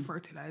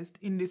fertilized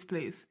in this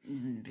place,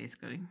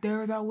 basically,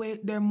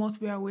 there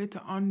must be a way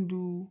to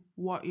undo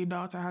what your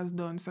daughter has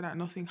done so that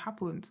nothing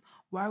happens.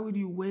 Why would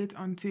you wait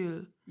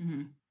until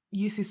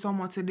you see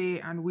summer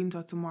today and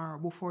winter tomorrow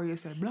before you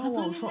say blow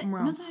out something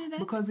wrong?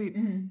 Because it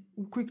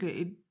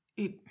quickly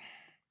it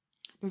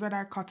there's a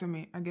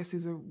dichotomy, I guess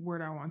is a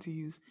word I want to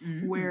use,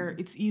 where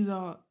it's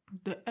either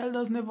the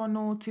elders never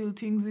know till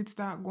things it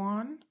start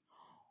going,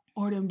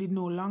 or them did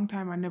know long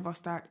time and never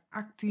start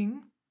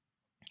acting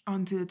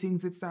until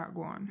things it start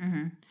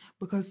going.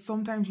 Because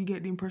sometimes you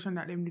get the impression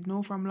that them did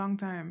know from long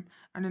time,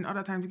 and then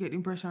other times you get the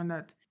impression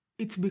that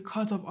it's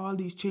because of all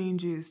these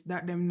changes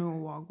that them know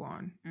what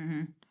going.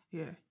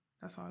 Yeah.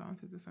 That's all I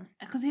wanted to say.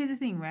 Because here's the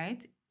thing,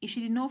 right? If she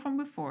didn't know from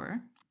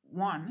before,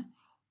 one,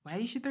 why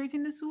did she throw it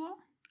in the sewer?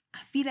 I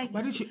feel like...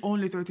 Why did she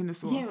only throw it in the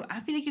sewer? Yeah, I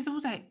feel like you're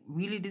supposed to like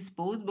really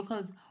dispose,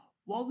 because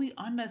what we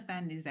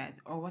understand is that,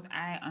 or what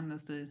I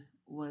understood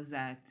was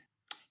that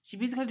she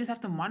basically just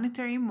have to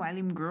monitor him while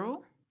him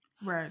grow.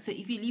 Right. So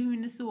if you leave him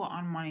in the sewer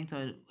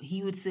unmonitored,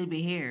 he would still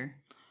be here.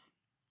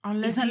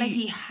 Unless it's not like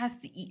he has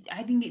to eat.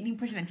 I didn't get the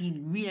impression that he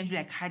really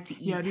like had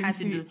to eat, had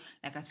to do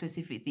like a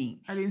specific thing.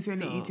 I didn't see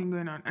any eating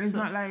going on. And it's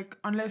not like,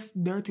 unless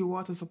dirty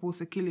water is supposed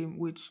to kill him,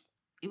 which...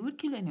 It would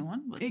kill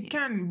anyone, but it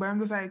can, but I'm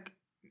just like,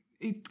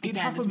 it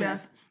have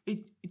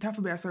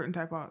to be a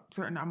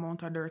certain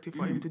amount of dirty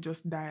for him to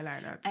just die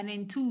like that. And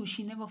then two,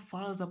 she never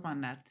follows up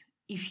on that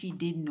if she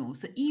did know.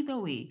 So either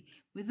way,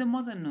 with the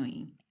mother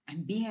knowing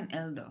and being an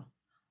elder,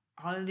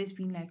 all of this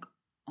being like,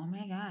 oh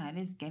my God,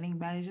 it's getting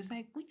bad. It's just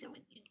like, what do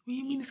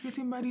you mean it's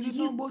getting bad? You didn't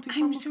know about it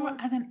from before? Sure,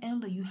 as an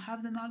elder, you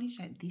have the knowledge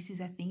that this is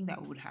a thing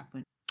that would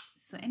happen.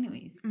 So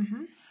anyways,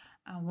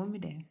 when we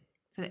there.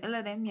 So the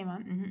elder them, yeah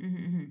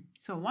man.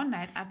 So one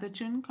night, after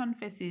Chun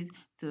confesses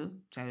to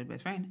childhood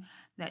best friend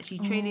that she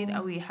traded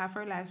away half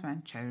her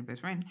lifespan, childhood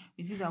best friend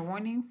receives a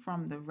warning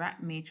from the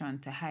rat matron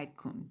to hide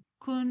Kun.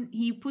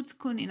 He puts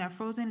Kun in a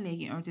frozen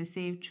lake in order to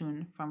save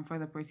Chun from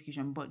further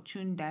persecution, but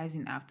Chun dives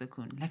in after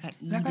Kun like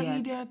an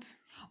idiot.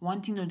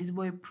 Wanting to know this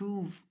boy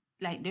prove.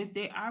 Like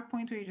there are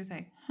points where you're just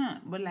like,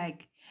 but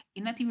like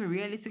it's not even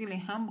realistically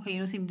because you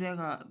know seem like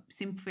a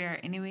simp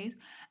fair anyways.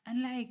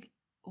 And like,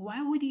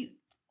 why would he?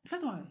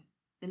 First of all,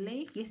 the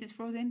lake, yes, it's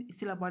frozen. It's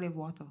still a body of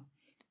water.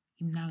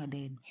 Him not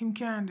dead. Him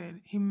can't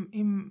dead.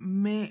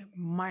 Him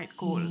might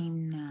cold.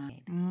 Him not.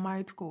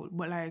 Might cold.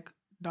 But like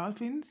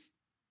dolphins,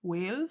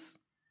 whales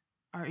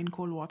are in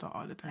cold water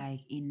all the time. Like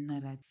in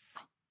that.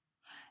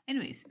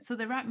 Anyways, so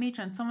the rat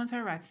matron summons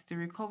her rats to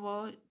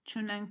recover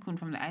Chun and Kun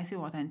from the icy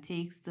water and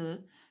takes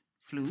the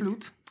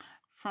flute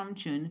from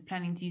Chun,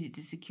 planning to use it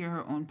to secure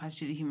her own passage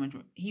to the human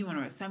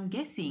world. So I'm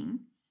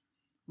guessing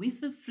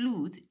with the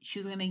flute, she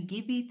was gonna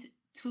give it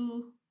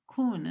to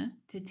Kun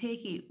to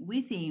take it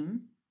with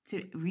him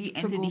to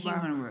re-enter the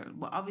human world.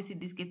 But obviously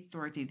this gets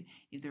thwarted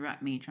if the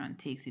rat matron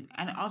takes it.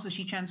 And also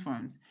she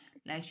transforms.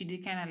 Like she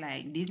did kind of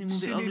like Disney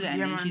movie ugly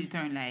and then she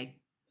turned like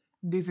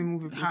Disney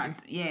movie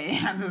hot.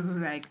 Yeah, it was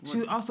like what?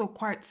 She's also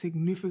quite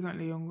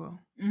significantly younger.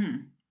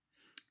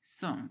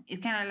 So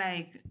it's kind of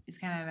like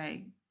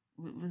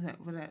was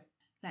that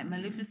like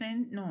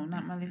Maleficent? No,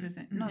 not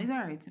Maleficent. No, it's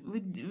alright.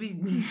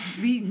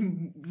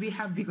 We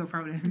have bigger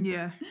problems.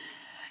 Yeah.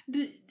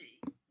 The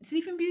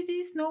Sleeping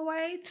Beauty, Snow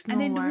White, and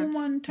then the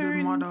woman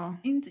turns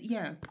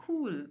into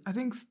cool. I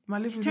think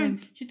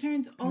Maleficent. She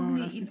turns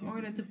ugly in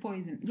order to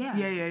poison. Yeah.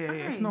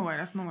 Right. Snow White.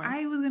 That's Snow White.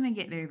 I was gonna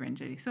get there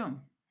eventually. So,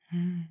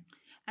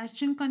 as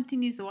Chun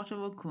continues to watch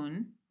over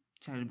Kun,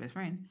 childhood best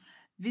friend,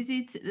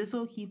 visits the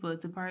Soul Keeper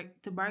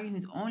to bargain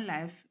his own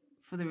life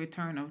for the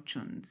return of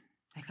Chun's.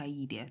 Like a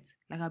idiot,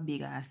 like a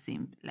big ass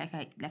simp, like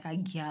a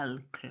girl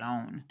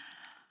clown.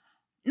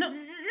 No,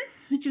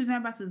 we choose our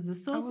battles. The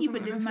Soul Keeper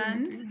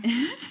demands.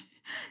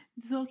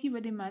 The Soul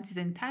Keeper demands his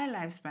entire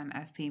lifespan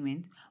as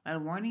payment, while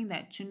warning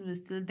that Chun will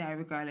still die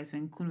regardless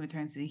when Kun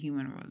returns to the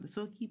human world. The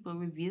Soul Keeper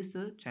reveals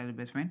to childhood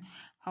best friend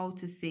how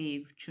to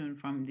save Chun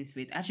from this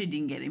fate. I actually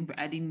didn't get him.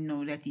 I didn't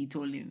know that he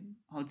told him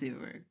how to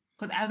work.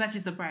 Because I was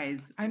actually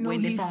surprised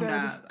when they found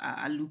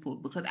a loophole.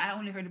 Because I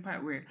only heard the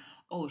part where,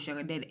 she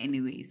got dead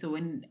anyway. So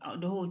when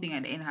the whole thing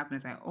at the end happened,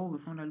 it's like, we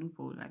found a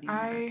loophole. I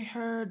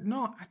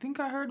think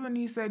I heard when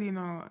he said,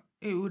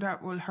 it would have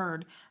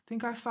heard. I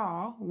think I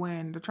saw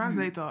when the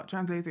translator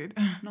translated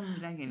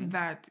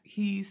that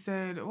he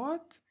said,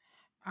 what?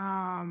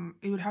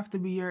 It would have to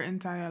be your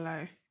entire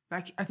life.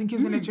 Like, I think he's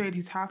going to trade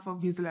his half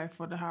of his life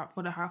for the half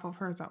of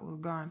hers that was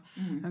gone.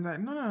 And it's like,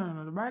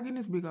 no. The bargain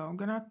is bigger. I'm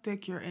going to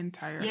take your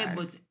entire life. Yeah,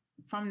 but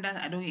from that,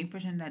 I don't get the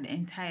impression that the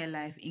entire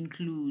life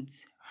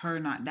includes her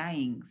not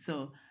dying.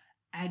 So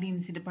I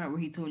didn't see the part where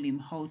he told him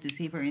how to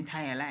save her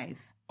entire life.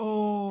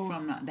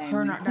 From not dying.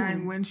 Her not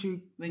dying when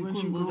she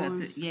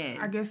goes.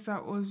 I guess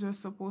that was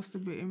just supposed to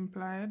be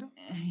implied.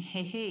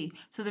 Hey.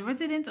 So the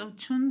residents of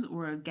Chun's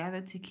world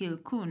gather to kill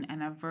Kun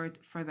and avert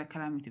further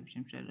calamity, which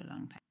I'm sure a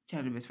long time.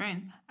 Childhood best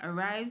friend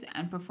arrives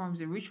and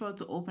performs a ritual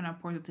to open a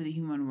portal to the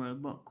human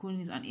world, but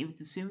Kun is unable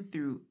to swim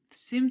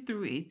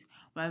through it,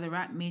 while the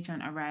rat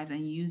matron arrives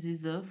and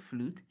uses the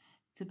flute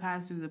to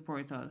pass through the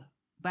portal.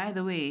 By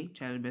the way,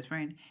 childhood best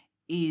friend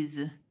is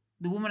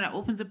the woman that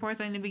opens the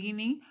portal in the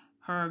beginning,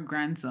 her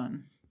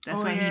grandson. That's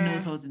why he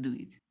knows how to do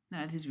it. No,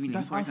 that is really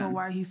important. That's also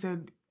why he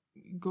said,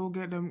 go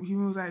get them. He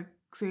was like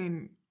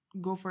saying,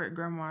 go for it,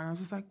 grandma. And I was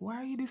just like, why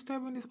are you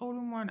disturbing this old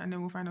woman? And then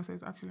we'll find out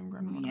it's actually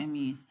grandma.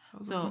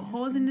 So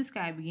holes in the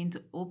sky begin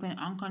to open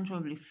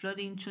uncontrollably,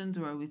 flooding Chun's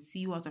world with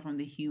seawater from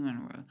the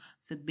human world.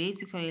 So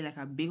basically like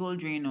a big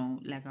old Drano,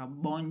 like a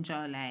bunch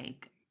of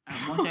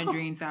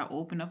drains that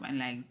open up and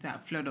like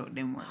that flood out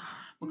them world.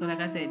 Because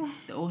like I said,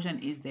 the ocean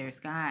is their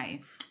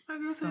sky. I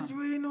guess a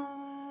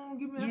Drano.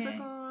 Give me a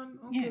second.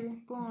 Okay,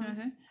 go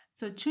on.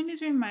 So Chun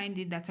is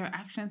reminded that her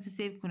actions to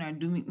save Kun are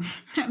dooming.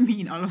 I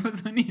mean, all of a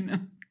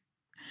sudden,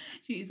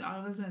 She is all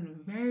of a sudden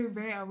very,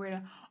 very aware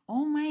that,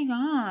 oh my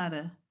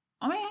God,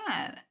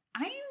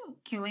 are you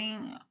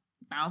killing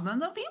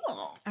thousands of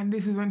people? And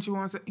this is when she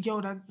wants to,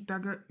 yo,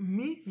 that girl,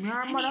 me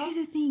her And mother, here's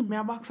the thing. me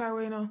a box her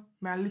way, you know.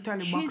 Me a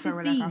literally Here's box the her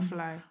way like a thing.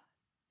 fly.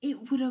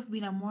 It would have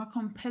been a more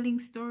compelling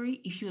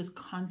story if she was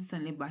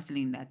constantly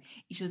battling that.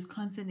 If she was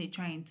constantly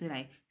trying to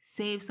like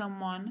save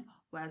someone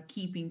while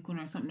keeping Kun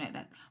or something like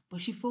that.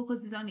 But she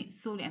focuses on it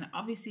solely, and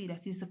obviously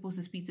that is supposed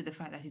to speak to the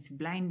fact that it's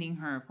blinding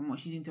her from what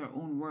she's into her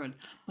own world.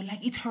 But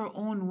like it's her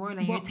own world,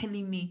 and you're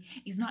telling me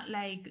it's not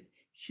like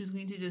she was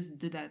going to just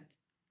do that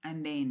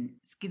and then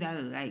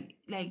skedaddle,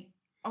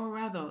 or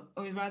rather,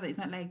 it's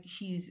not like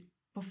she's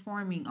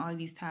performing all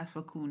these tasks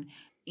for Kun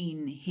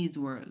in his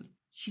world.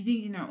 She's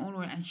doing it in her own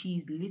world, and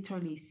she's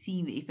literally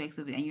seeing the effects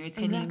of it. And you're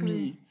telling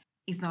me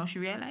it's now she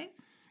realized?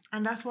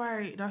 And that's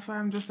why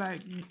I'm just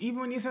like,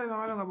 even when you said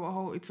all about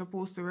how it's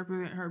supposed to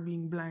represent her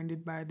being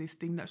blinded by this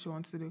thing that she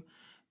wants to do,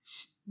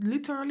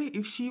 literally,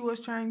 if she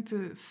was trying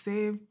to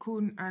save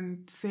Kun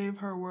and save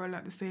her world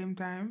at the same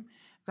time,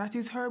 that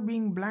is her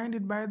being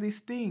blinded by this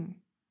thing.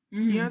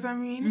 You know what I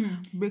mean?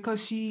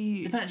 Because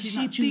she not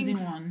choosing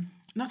one.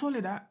 Not only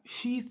that,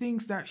 she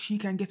thinks that she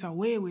can get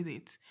away with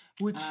it,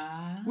 which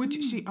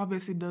she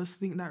obviously does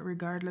think that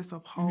regardless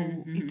of how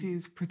it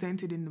is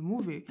presented in the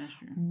movie. That's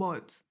true.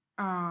 But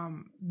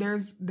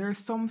there's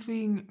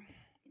something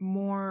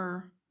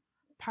more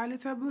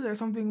palatable. There's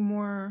something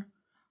more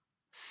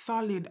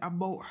solid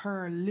about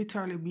her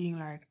literally being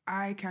like,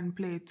 I can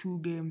play two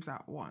games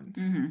at once.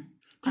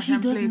 Because she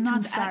does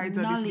not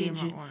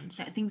acknowledge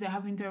that things are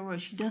happening to her world.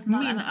 She does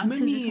not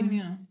until this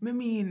one, I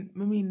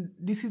mean,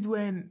 this is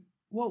when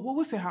what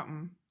was it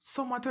happen?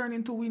 Summer turn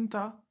into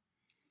winter,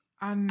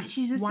 and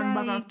she's just one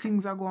bag of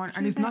things are going,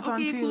 and it's not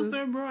until cool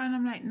story, bro. And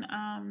I'm like,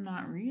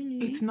 not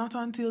really. It's not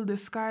until the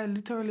sky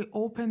literally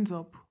opens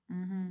up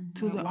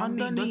to the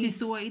underneath.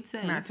 That is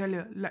itself. I tell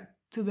you, like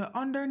to the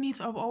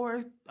underneath of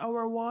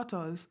our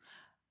waters,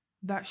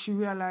 that she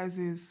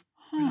realizes,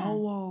 oh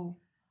wow,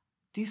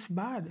 this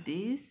bad.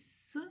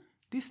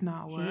 This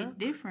not work.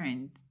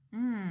 Different.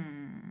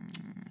 And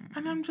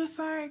I'm just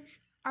like,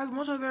 as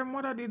much as their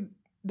mother did,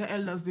 the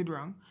elders did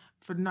wrong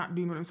for not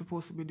doing what they're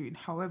supposed to be doing.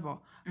 However,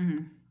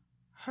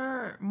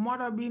 her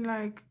mother being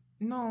like,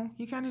 no,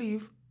 you can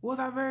leave, was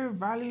a very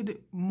valid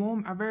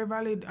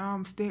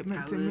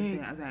statement to make.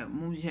 I was like,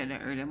 Mom said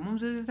that earlier. Mom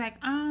was just like,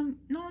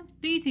 no,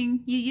 do you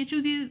think you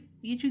choose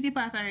your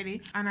path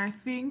already? And I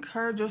think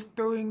her just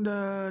throwing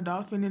the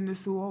dolphin in the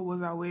sewer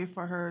was a way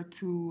for her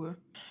to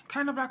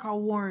kind of like a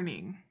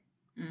warning.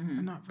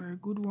 A not very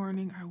good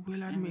warning, I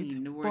will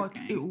admit, but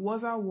it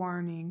was a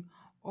warning,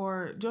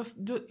 or just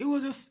it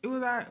was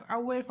a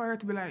way for her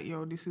to be like,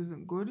 yo, this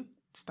isn't good,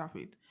 stop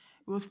it.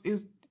 It was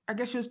I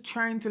guess she was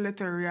trying to let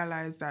her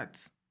realize that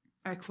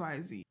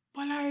XYZ,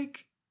 but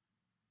like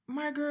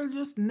my girl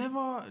just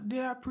never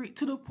did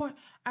to the point.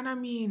 And I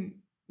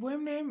mean, what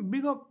name?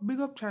 Big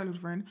up childhood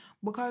friend,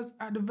 because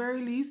at the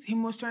very least he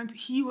was trying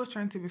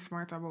to be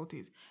smart about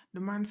it. The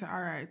man said,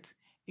 all right,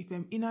 if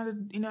them in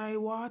a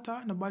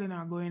water, nobody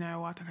not go in a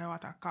water, because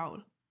water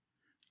cold.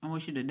 And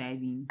what should have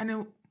dive in? And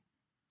then,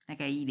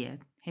 like I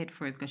idiot, head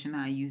first, because she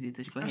not use it,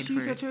 so she go head first. She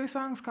said three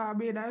songs, because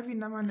be dive in,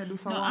 the man that do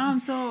so. No,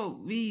 so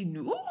we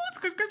knew.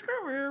 Skirt,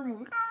 we're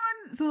moving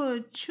on. So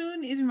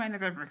Chun is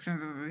reminded of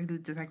actions,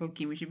 just like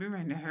okay, we should be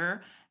reminding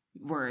her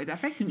words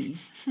affect me.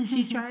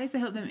 She tries to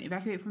help them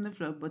evacuate from the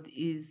flood, but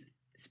is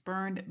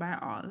spurned by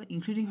all,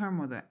 including her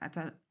mother.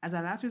 As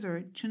a last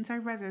resort, Chun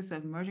sacrifices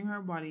herself, merging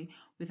her body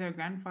with her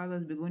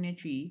grandfather's begonia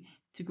tree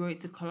to grow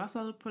it to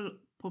colossal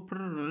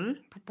proportions.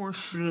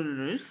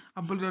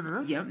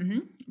 Yep.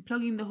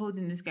 Plugging the holes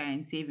in the sky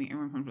and saving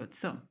everyone from flood.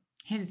 So,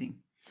 here's the thing.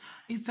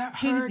 Is that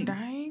her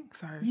dying?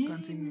 Sorry,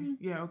 continue.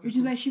 Yeah, okay. Which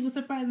is why she was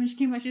surprised when she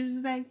came back. She was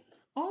just like,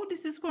 oh,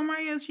 this is Super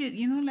Mario's shit.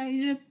 You know, like,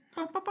 you know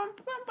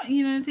what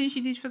I'm saying? She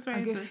did first.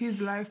 I guess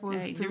his life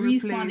was to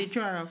replace.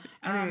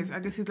 Anyways, I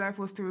guess his life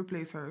was to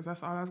replace hers.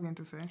 That's all I was going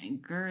to say.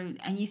 Girl,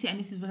 and you see, and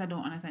this is what I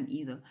don't understand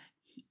either.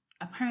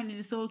 Apparently,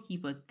 the Soul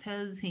Keeper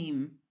tells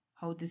him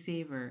how to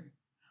save her,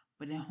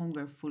 but then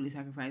Hunger fully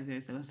sacrifices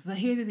herself. So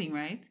here's the thing,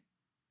 right?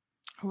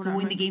 So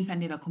when the game plan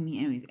did come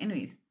in,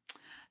 anyways.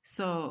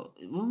 So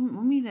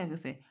when we like I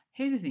say,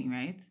 here's the thing,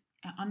 right?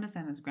 I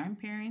understand as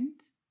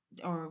grandparents,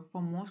 or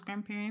for most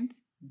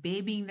grandparents,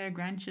 babying their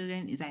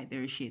grandchildren is like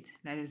their shit.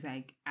 That is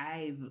like,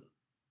 I've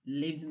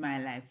lived my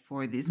life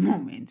for this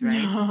moment,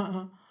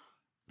 right?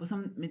 But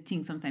some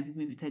think sometimes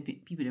people tell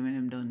people that when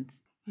them don't.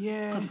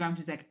 Yeah. Because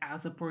grandpa's like, I'll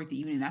support you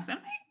even in after.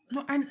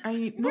 No, and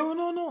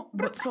no.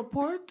 But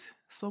support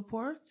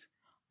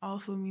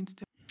also means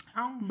to.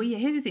 But yeah,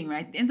 here's the thing,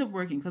 right? It ends up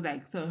working because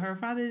like, so her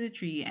father is a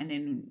tree, and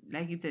then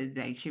like it says,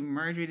 like she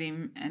merged with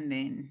him and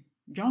then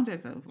drowns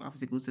herself.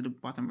 Obviously goes to the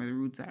bottom where the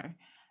roots are.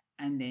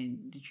 And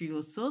then the tree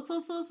goes so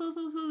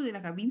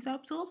like a bean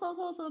top, so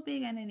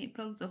big, and then it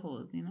plugs the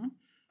holes, you know?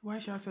 Why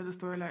should I tell the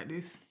story like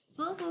this?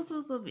 So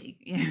big.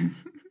 Yes.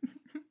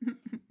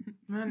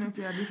 Man, if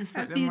you are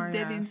disrespecting Maria.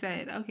 Dead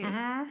inside. Okay.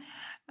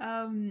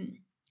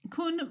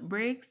 Kun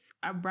breaks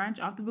a branch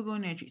off the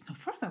begonia tree. So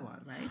first of all,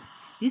 right?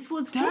 This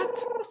was That-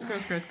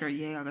 skirt.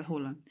 Yeah,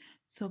 hold on.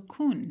 So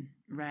Kun,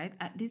 right,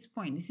 at this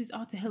point, this is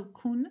all to help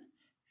Kun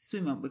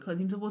swim up because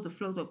he's supposed to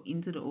float up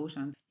into the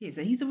ocean. Yeah,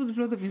 so he's supposed to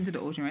float up into the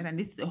ocean, right? And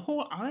this the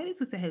whole all of this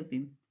was to help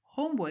him.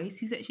 Homeboy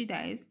sees that she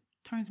dies,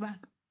 turns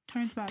back.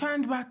 Turns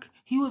back.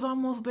 He was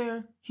almost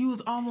there. He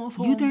was almost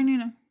home. You turn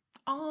in.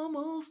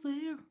 Almost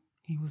there.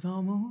 He was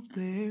almost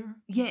there.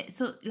 Yeah,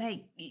 so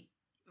like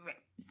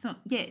so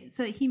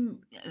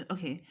him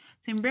okay.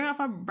 So he bring off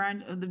a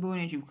brand of the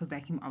bone tree because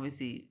like him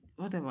obviously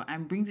whatever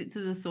and brings it to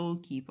the soul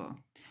keeper.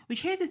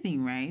 Which here's the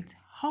thing, right?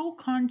 How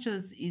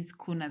conscious is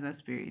Kun as a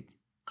spirit?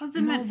 Because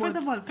the man, first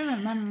of all,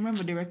 man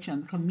remember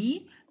directions. Cause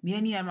me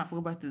and him I forgot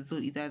about the soul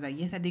eater. I was like,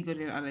 yes, I did go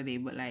there the other day,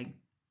 but like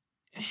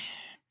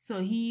so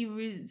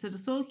the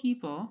soul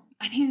keeper,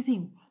 and here's the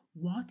thing,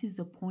 what is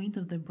the point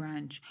of the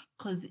branch?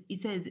 Because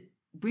it says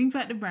brings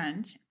back the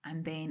branch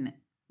and then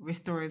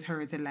restores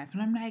her to life.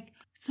 And I'm like,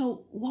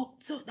 so what?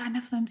 So and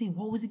that's what I'm saying.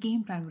 What was the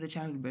game plan with the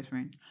child best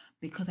friend?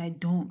 Because I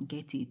don't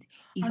get it.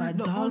 If And a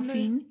the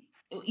dolphin,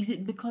 is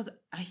it because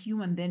a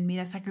human then made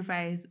a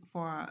sacrifice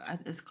for,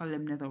 let's call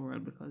them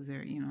netherworld because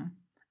they're,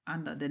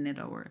 under the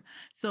netherworld.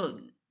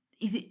 So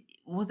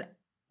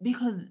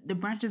because the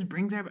branch just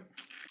brings her back?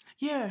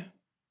 Yeah.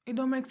 It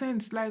don't make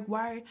sense. Like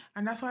why?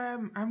 And that's why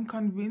I'm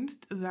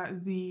convinced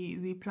that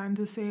the plan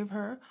to save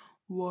her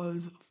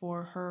was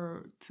for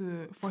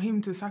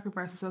him to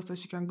sacrifice herself so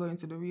she can go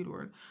into the real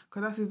world.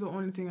 Because that is the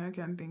only thing I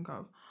can think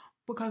of.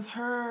 Because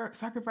her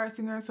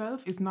sacrificing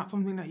herself is not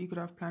something that you could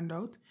have planned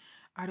out.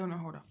 I don't know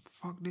how the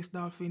fuck this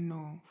dolphin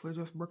know for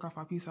just break off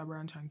a piece of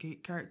branch and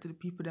carry it to the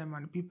people them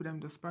and the people them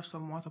just splash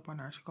some water upon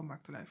her and she come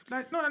back to life.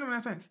 Like, no, that don't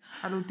make sense.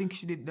 I don't think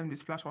she did them to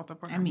splash water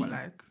upon her, but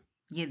like...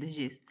 Yeah, the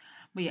gist.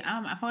 But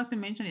yeah, I forgot to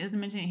mention, it doesn't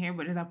mention it here,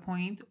 but there's a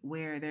point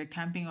where they're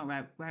camping out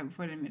right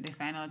before their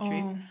final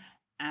trip,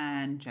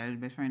 and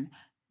Child's best friend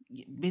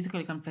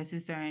basically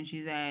confesses to her, and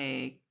she's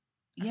like,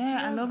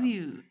 "Yeah, I love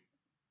you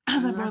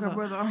as a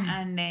brother."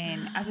 And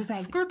then I was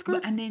like,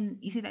 and then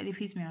you see that they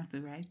face me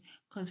after, right?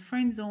 Because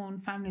friend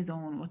zone, family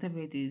zone, whatever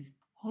it is.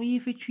 How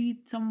if you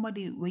treat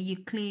somebody where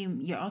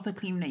you're also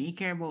claiming that you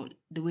care about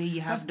the way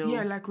you have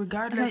yeah, like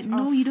regardless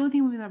no, you don't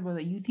think of him as a brother.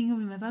 You think of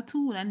him as a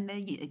tool, and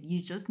then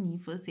you just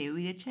need to say it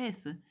with your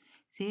chest.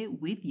 Say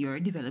it with your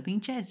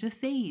developing chest. Just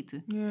say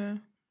it. Yeah,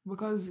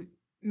 because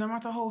no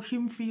matter how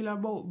him feel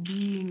about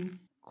being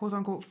quote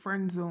unquote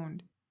friend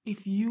zoned,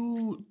 if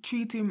you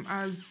treat him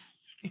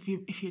if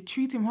you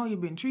treat him how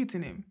you've been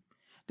treating him,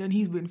 then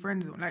he's been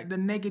friend zoned, like the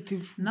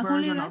negative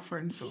version of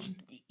friend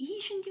zoned. He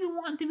shouldn't even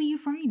want to be your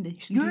friend.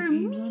 You're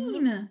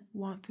mean.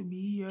 Want to be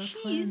your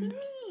friend. She is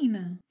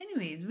mean.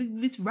 Anyways,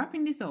 we're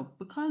wrapping this up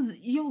because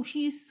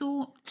she is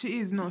so. She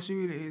is. No, she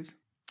really is.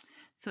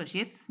 So she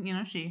gets,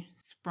 she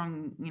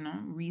sprung,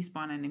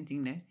 respawn and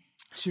everything there.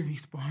 She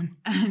respawn.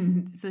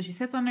 And so she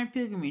sets on her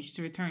pilgrimage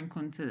to return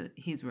Kun to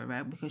his world,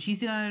 right? Because she's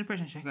still under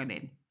depression, she got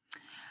dead.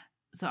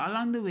 So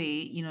along the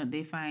way,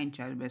 they find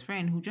Charlie's best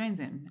friend who joins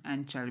them.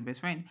 And Charlie's best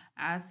friend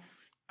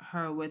asks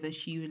her whether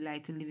she would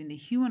like to live in the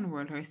human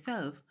world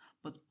herself,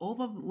 but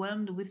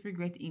overwhelmed with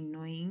regret in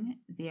knowing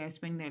they are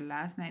spending their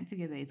last night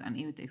together, is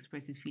unable to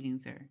express his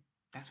feelings to her.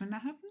 That's when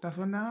that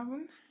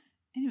happens?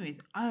 Anyways,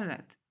 all of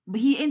that.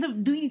 But he ends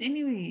up doing it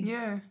anyway.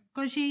 Yeah.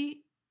 Because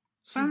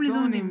family's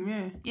on him.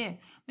 Yeah. Yeah.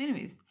 But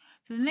anyways,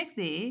 so the next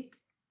day,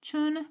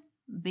 Chun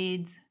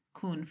bids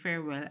Kun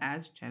farewell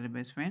as Charlie's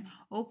best friend,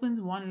 opens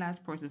one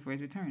last portal for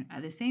his return.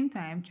 At the same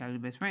time,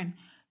 Charlie's best friend,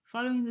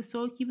 following the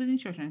Soul Keeper's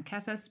instruction,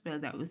 casts a spell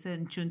that will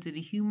send Chun to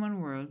the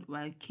human world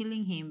while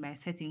killing him by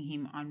setting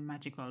him on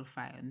magical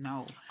fire.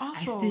 Now,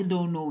 also, I still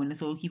don't know when the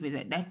Soul Keeper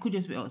that could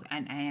just be us,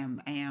 and I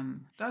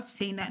am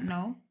saying that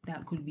now.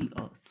 That could be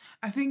us.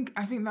 I think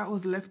that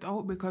was left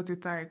out because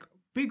it's like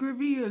big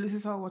reveal. This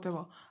is how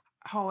whatever.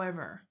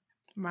 However,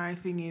 my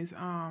thing is,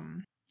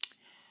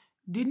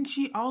 didn't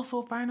she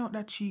also find out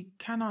that she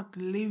cannot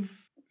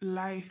live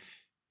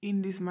life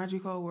in this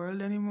magical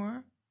world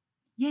anymore?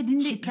 Yeah,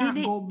 she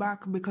can't go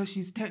back because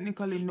she's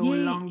technically no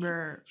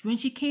longer. When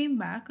she came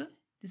back,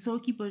 the Soul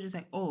Keeper was just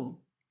like, "Oh,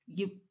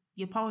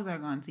 your powers are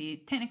gone, so you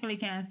technically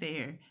can't stay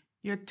here.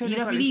 You have to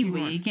leave,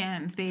 but you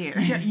can't stay here."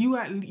 Yeah, you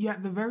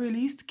at the very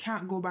least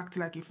can't go back to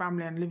like your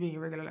family and living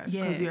your regular life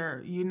because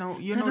you're no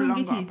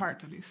longer a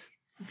part of this.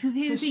 Because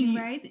here's the thing,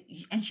 right?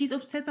 And she's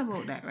upset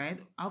about that, right?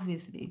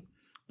 Obviously.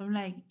 But I'm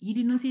like, you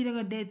didn't know she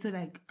got dead, so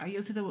like, are you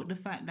upset about the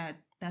fact that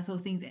that's how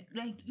things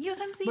like, you know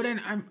what I'm saying?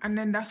 But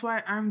then that's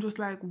why I'm just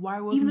like, why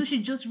wasn't, even though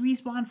she just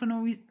respawned for no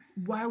reason,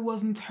 why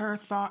wasn't her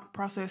thought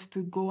process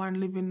to go and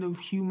live in the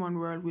human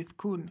world with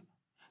Kun?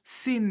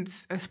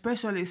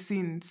 Especially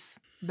since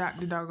that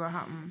did not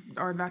happen,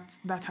 or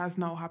that has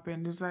now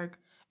happened. It's like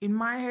in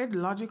my head,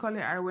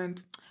 logically, I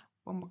went,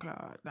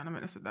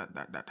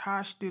 that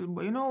harsh still,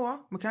 but you know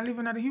what? We can't live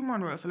in the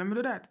human world, so let me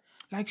do that.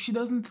 Like, she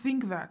doesn't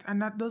think that,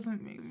 and that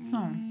doesn't make sense.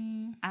 So,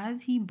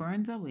 as he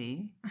burns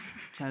away,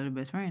 Charlie's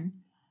best friend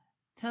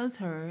tells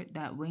her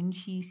that when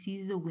she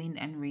sees the wind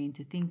and rain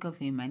to think of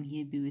him and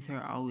he'll be with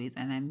her always.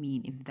 And I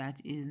mean, if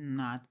that is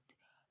not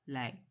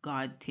like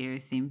God tier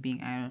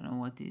simping, I don't know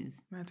what is.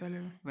 I tell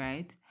you.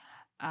 Right?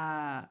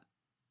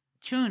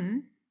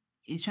 Chun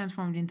is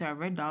transformed into a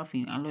red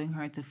dolphin, allowing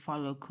her to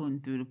follow Kun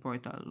through the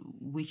portal,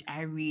 which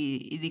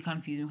it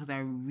confused me because I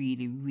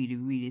really, really,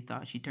 really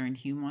thought she turned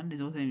human.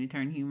 There's also she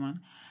turned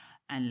human,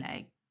 and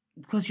like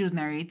because she was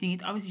narrating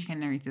it, obviously she can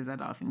narrate it as a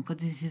dolphin because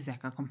this is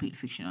like a complete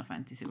fictional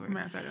fantasy world.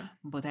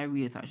 But I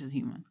really thought she was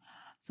human.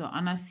 So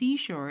on a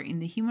seashore in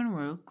the human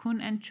world,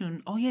 Kun and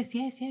Chun. Oh yes.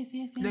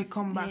 They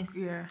come back.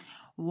 Yeah.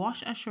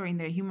 Wash ashore in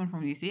their human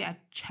form. You see, I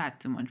chat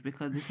too much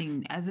because the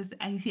thing, and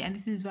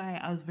this is why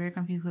I was very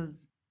confused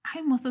because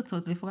I must have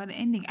totally forgot the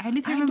ending. I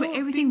literally remember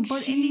everything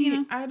but the ending. You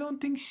know? I don't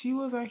think she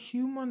was a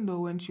human though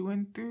when she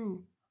went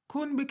through.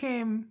 Kun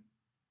became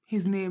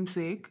his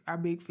namesake, a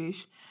big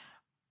fish,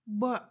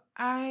 but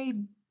I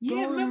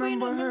don't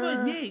remember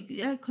her.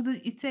 Yeah, because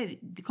it said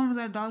it comes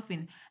as a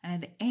dolphin,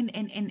 and at the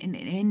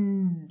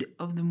end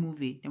of the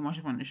movie, they wash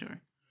up on the shore.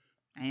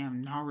 I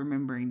am now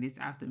remembering this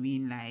after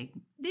being like,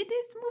 did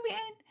this movie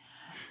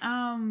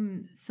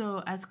end?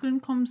 So as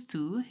Kun comes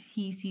to,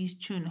 he sees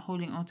Chun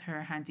holding out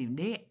her hand to him.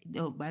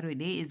 By the way,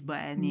 they is butt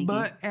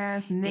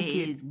ass naked.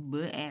 They is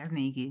butt ass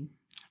naked.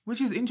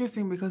 Which is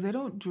interesting because they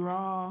don't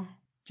draw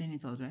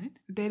genitals, right?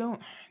 They don't.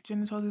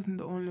 Genitals isn't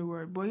the only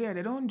word, but yeah,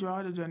 they don't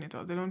draw the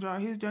genitals. They don't draw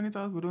his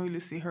genitals. We don't really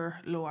see her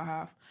lower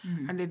half,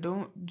 and they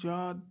don't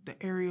draw the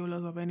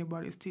areolas of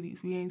anybody's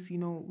titties. We didn't see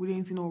no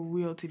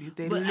real titties.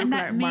 They look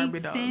like Barbie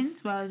dolls.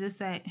 Sense. But I was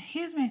just like,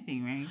 here's my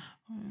thing, right?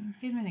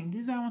 Here's my thing.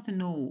 This is why I want to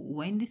know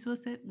when this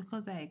was set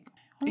because like,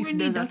 we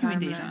need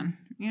documentation.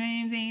 You know what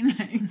I'm saying?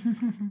 Like,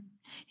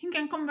 he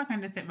can come back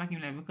and just step back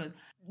in life because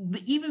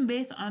even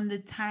based on the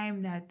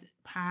time that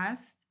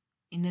passed.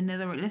 In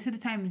another word, let's say the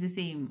time is the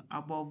same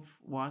above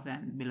water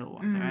and below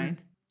water, right?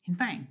 Him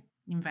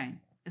fine.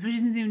 Especially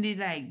since him did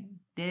like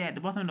they're at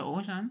the bottom of the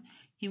ocean,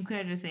 him could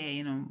have just say,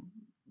 you know,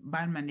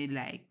 Batman did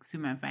like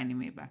swim and find him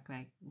way back.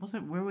 Like,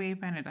 where were you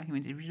find a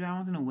documentary? Which is why I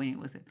want to know when it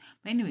was it.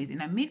 But anyways,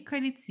 in a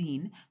mid-credit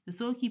scene, the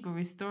Soul Keeper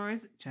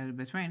restores Child's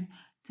best friend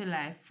to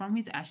life from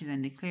his ashes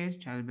and declares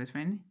Child's best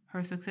friend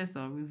her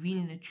successor,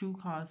 revealing the true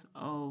cause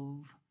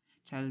of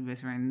Child's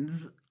best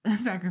friend's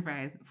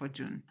sacrifice for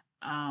Chun.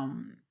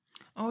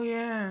 Oh,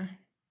 yeah.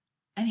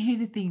 And here's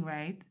the thing,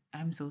 right?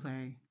 I'm so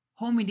sorry.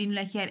 Homie didn't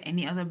like he had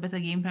any other better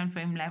game plan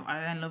for him life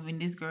other than loving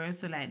this girl.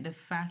 So, like, the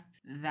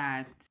fact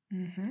that...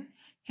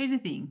 Here's the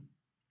thing.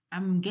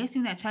 I'm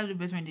guessing that Child's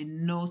best friend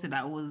didn't know so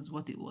that was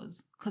what it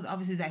was. Because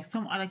obviously, like,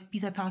 some other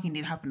piece of talking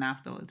did happen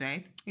afterwards,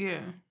 right?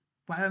 Yeah.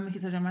 Why would make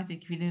it so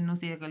dramatic if you didn't know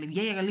so you're going to live?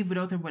 Yeah, you're going to live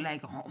without her, but,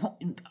 like,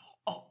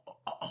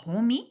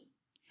 homie,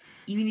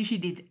 even if she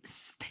did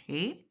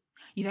stay,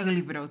 you're not going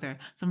to live without her.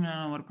 So, I don't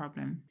know what the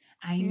problem.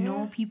 I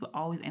know people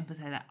always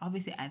emphasize that.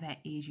 Obviously, at that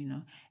age, you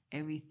know,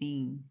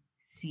 everything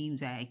seems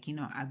like, you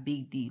know, a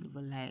big deal.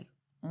 But like,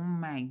 oh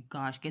my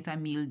gosh, get a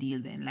meal deal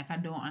then. Like, I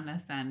don't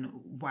understand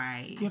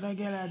why. Get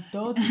a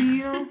dirty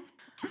deal.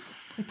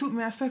 It took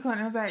me a second.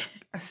 I was like,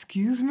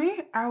 excuse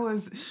me? I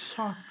was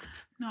shocked.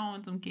 No, I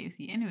want some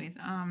KFC. Anyways,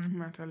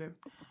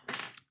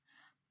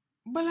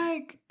 But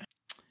like,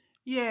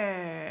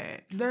 yeah,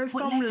 there's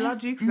some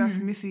logics that's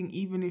missing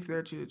even if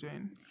they're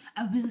children.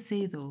 I will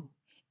say though,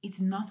 it's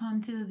not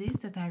until this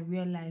that I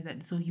realized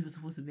that he was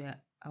supposed to be a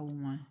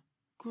woman.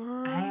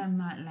 Girl, I am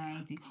not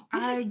lying to you.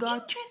 Which is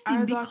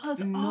interesting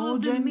because all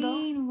the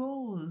main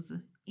roles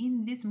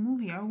in this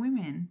movie are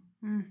women.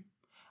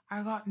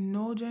 I got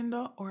no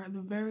gender, or at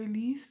the very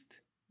least,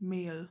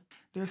 male.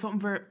 There's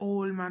something very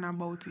old man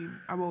about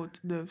him,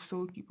 about the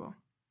Soul Keeper.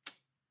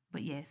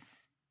 But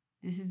yes,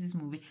 this is this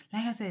movie.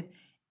 Like I said,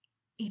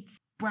 it's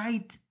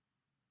bright,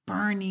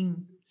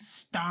 burning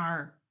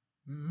star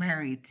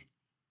merit.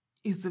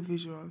 It's the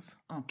visuals.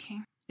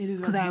 Okay. It is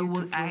because I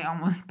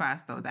almost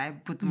passed out. I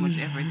put too much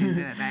effort into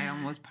that. I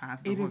almost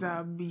passed out. It is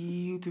a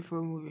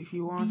beautiful movie. If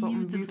you want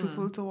something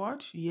beautiful to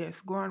watch,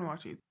 yes, go and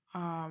watch it.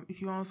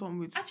 If you want something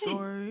with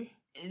story,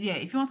 yeah,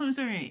 if you want something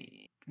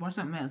story, watch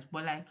something else.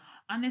 But like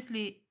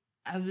honestly,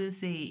 I will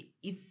say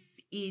if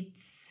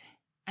it's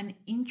an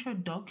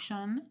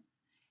introduction,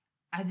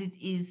 as it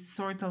is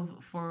sort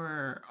of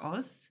for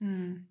us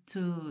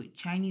to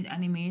Chinese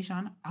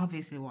animation,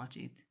 obviously watch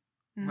it,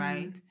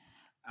 right?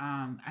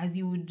 As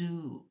you would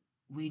do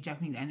with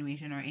Japanese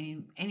animation or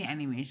any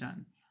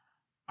animation,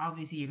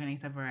 obviously you're gonna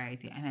get a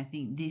variety, and I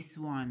think this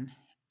one,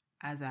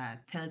 as a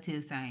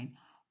telltale sign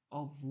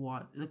of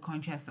what the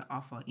country has to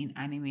offer in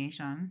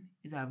animation,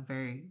 is a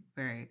very,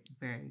 very,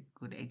 very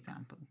good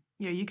example.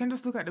 Yeah, you can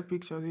just look at the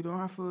pictures. You don't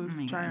have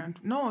to try and...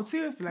 No,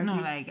 seriously. Like, I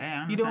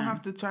understand. You don't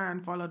have to try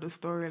and follow the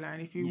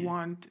storyline if you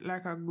want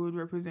like a good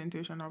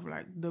representation of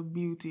like the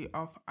beauty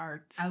of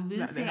art. I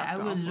will say I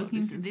will look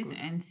into this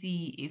and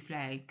see if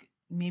like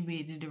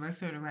maybe the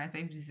director or the writer,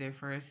 if this is their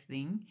first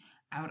thing,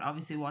 I would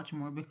obviously watch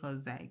more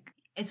because like,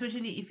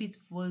 especially if it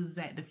was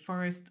like the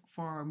first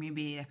for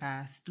maybe like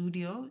a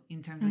studio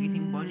in terms of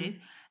getting budget,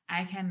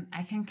 I can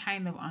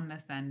kind of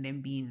understand them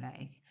being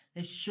like,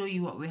 let's show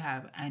you what we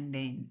have and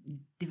then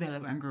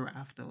develop and grow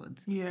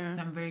afterwards. Yeah.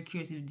 So I'm very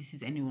curious if this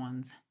is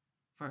anyone's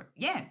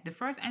the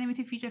first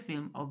animated feature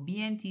film of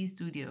BNT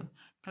Studio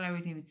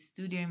collaborating with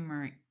Studio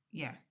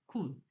Yeah,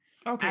 cool.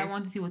 Okay. I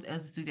want to see what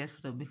else the studio has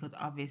put up, because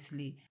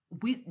obviously,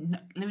 let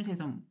me tell you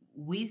something.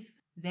 With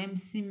them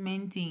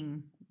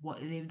cementing what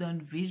they've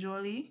done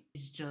visually,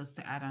 it's just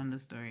to add on the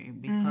story,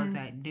 because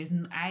I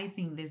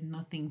think there's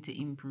nothing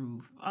to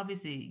improve.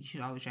 Obviously, you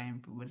should always try and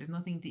improve, but there's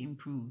nothing to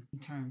improve in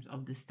terms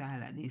of the style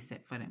that they've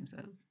set for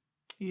themselves.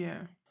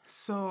 Yeah.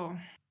 So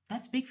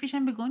that's Big Fish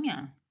and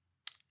Begonia.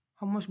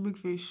 How much Big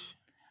Fish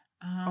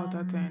out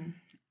of 10?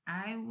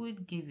 I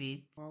would give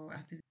it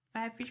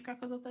 5 fish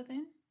crackers out of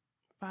 10.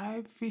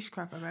 5 fish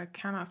crackers. I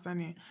cannot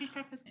stand it. Fish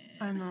crackers.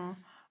 I know.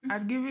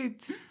 I'd give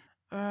it.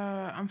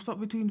 I'm stuck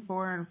between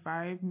 4 and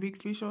 5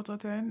 Big Fish out of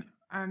 10,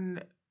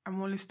 and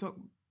I'm only stuck.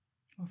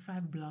 Or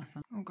 5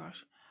 Blossom. Oh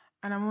gosh.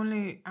 And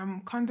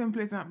I'm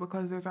contemplating that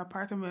because there's a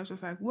part of me that's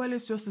just like, well,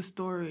 it's just a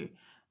story,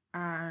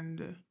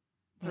 and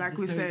like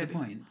we said, the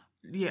point.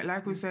 Yeah,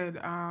 like we said,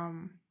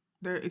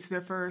 it's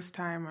their first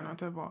time and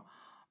whatever,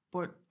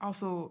 but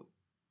also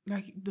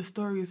like the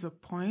story is a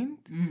point,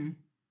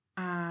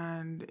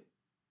 and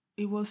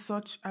it was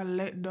such a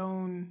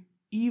letdown,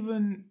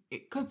 even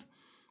because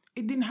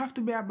it didn't have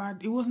to be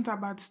it wasn't a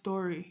bad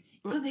story.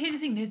 Because here's the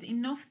thing, there's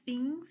enough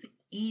things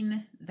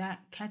in that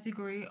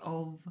category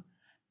of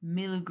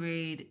middle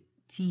grade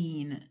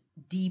teen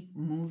deep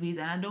movies,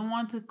 and I don't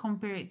want to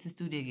compare it to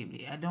Studio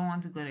Ghibli. I don't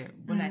want to go there,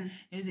 but like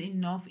there's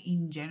enough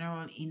in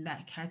general in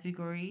that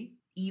category,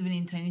 even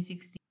in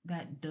 2016,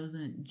 that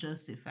doesn't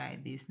justify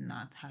this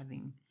not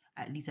having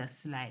at least a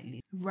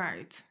slightly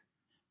right.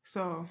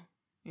 So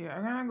yeah,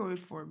 I'm gonna go with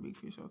 4 Big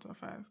Fish out of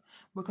 5,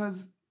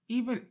 because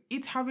even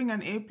it having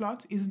an A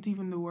plot isn't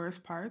even the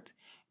worst part.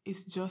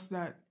 It's just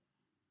that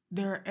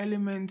there are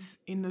elements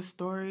in the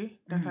story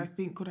that I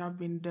think could have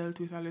been dealt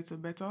with a little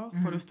better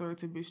for the story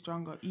to be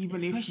stronger, even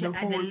especially if the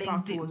whole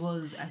plot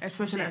was,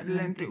 especially at the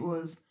length it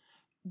was.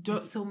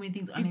 Just so many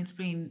things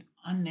unexplained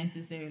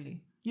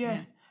unnecessarily.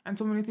 Yeah, and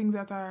so many things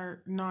that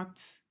are not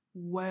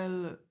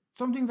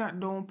some things that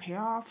don't pay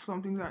off,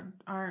 some things that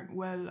aren't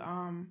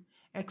well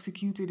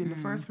executed in the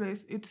first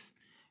place.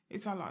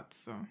 It's a lot.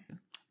 So,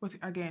 but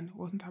again,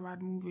 wasn't a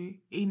bad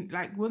movie.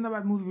 Wasn't a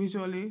bad movie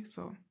visually.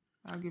 So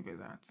I'll give it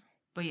that.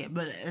 But yeah,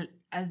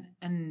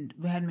 and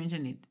we had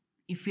mentioned it.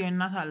 If you're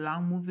not a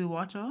long movie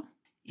watcher,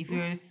 if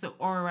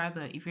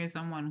you're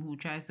someone who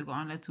tries to go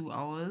under 2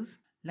 hours,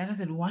 like I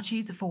said, watch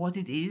it for what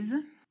it is.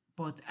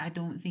 But I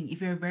don't think,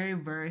 if you're very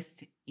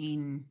versed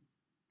in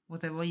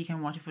whatever, you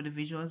can watch it for the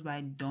visuals. But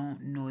I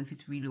don't know if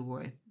it's really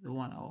worth the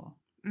 1 hour,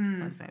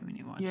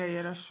 45-minute watch.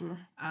 Yeah, that's true.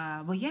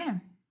 But yeah.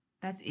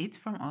 That's it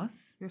from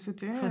us. Yes,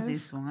 it is. For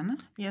this one.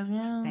 Yes.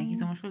 Thank you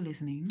so much for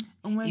listening.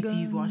 Oh my God. If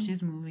you've watched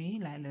this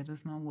movie, let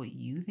us know what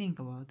you think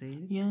about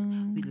it. Yeah.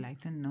 We'd like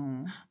to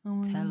know.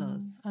 Tell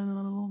us.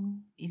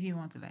 If you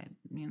want to,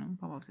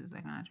 pop up,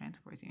 I'm not trying to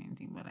force you or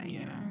anything, but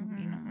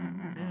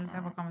let's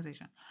have a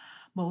conversation.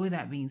 But with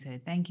that being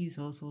said, thank you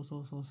so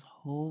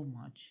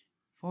much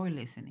for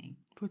listening.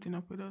 Putting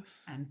up with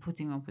us. And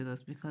putting up with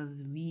us,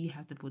 because we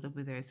have to put up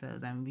with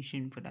ourselves, and we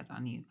shouldn't put that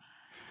on you.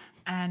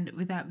 And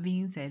with that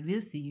being said,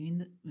 we'll see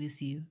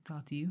you,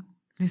 talk to you,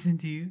 listen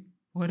to you,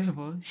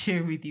 whatever,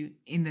 share with you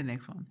in the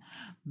next one.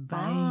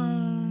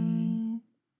 Bye.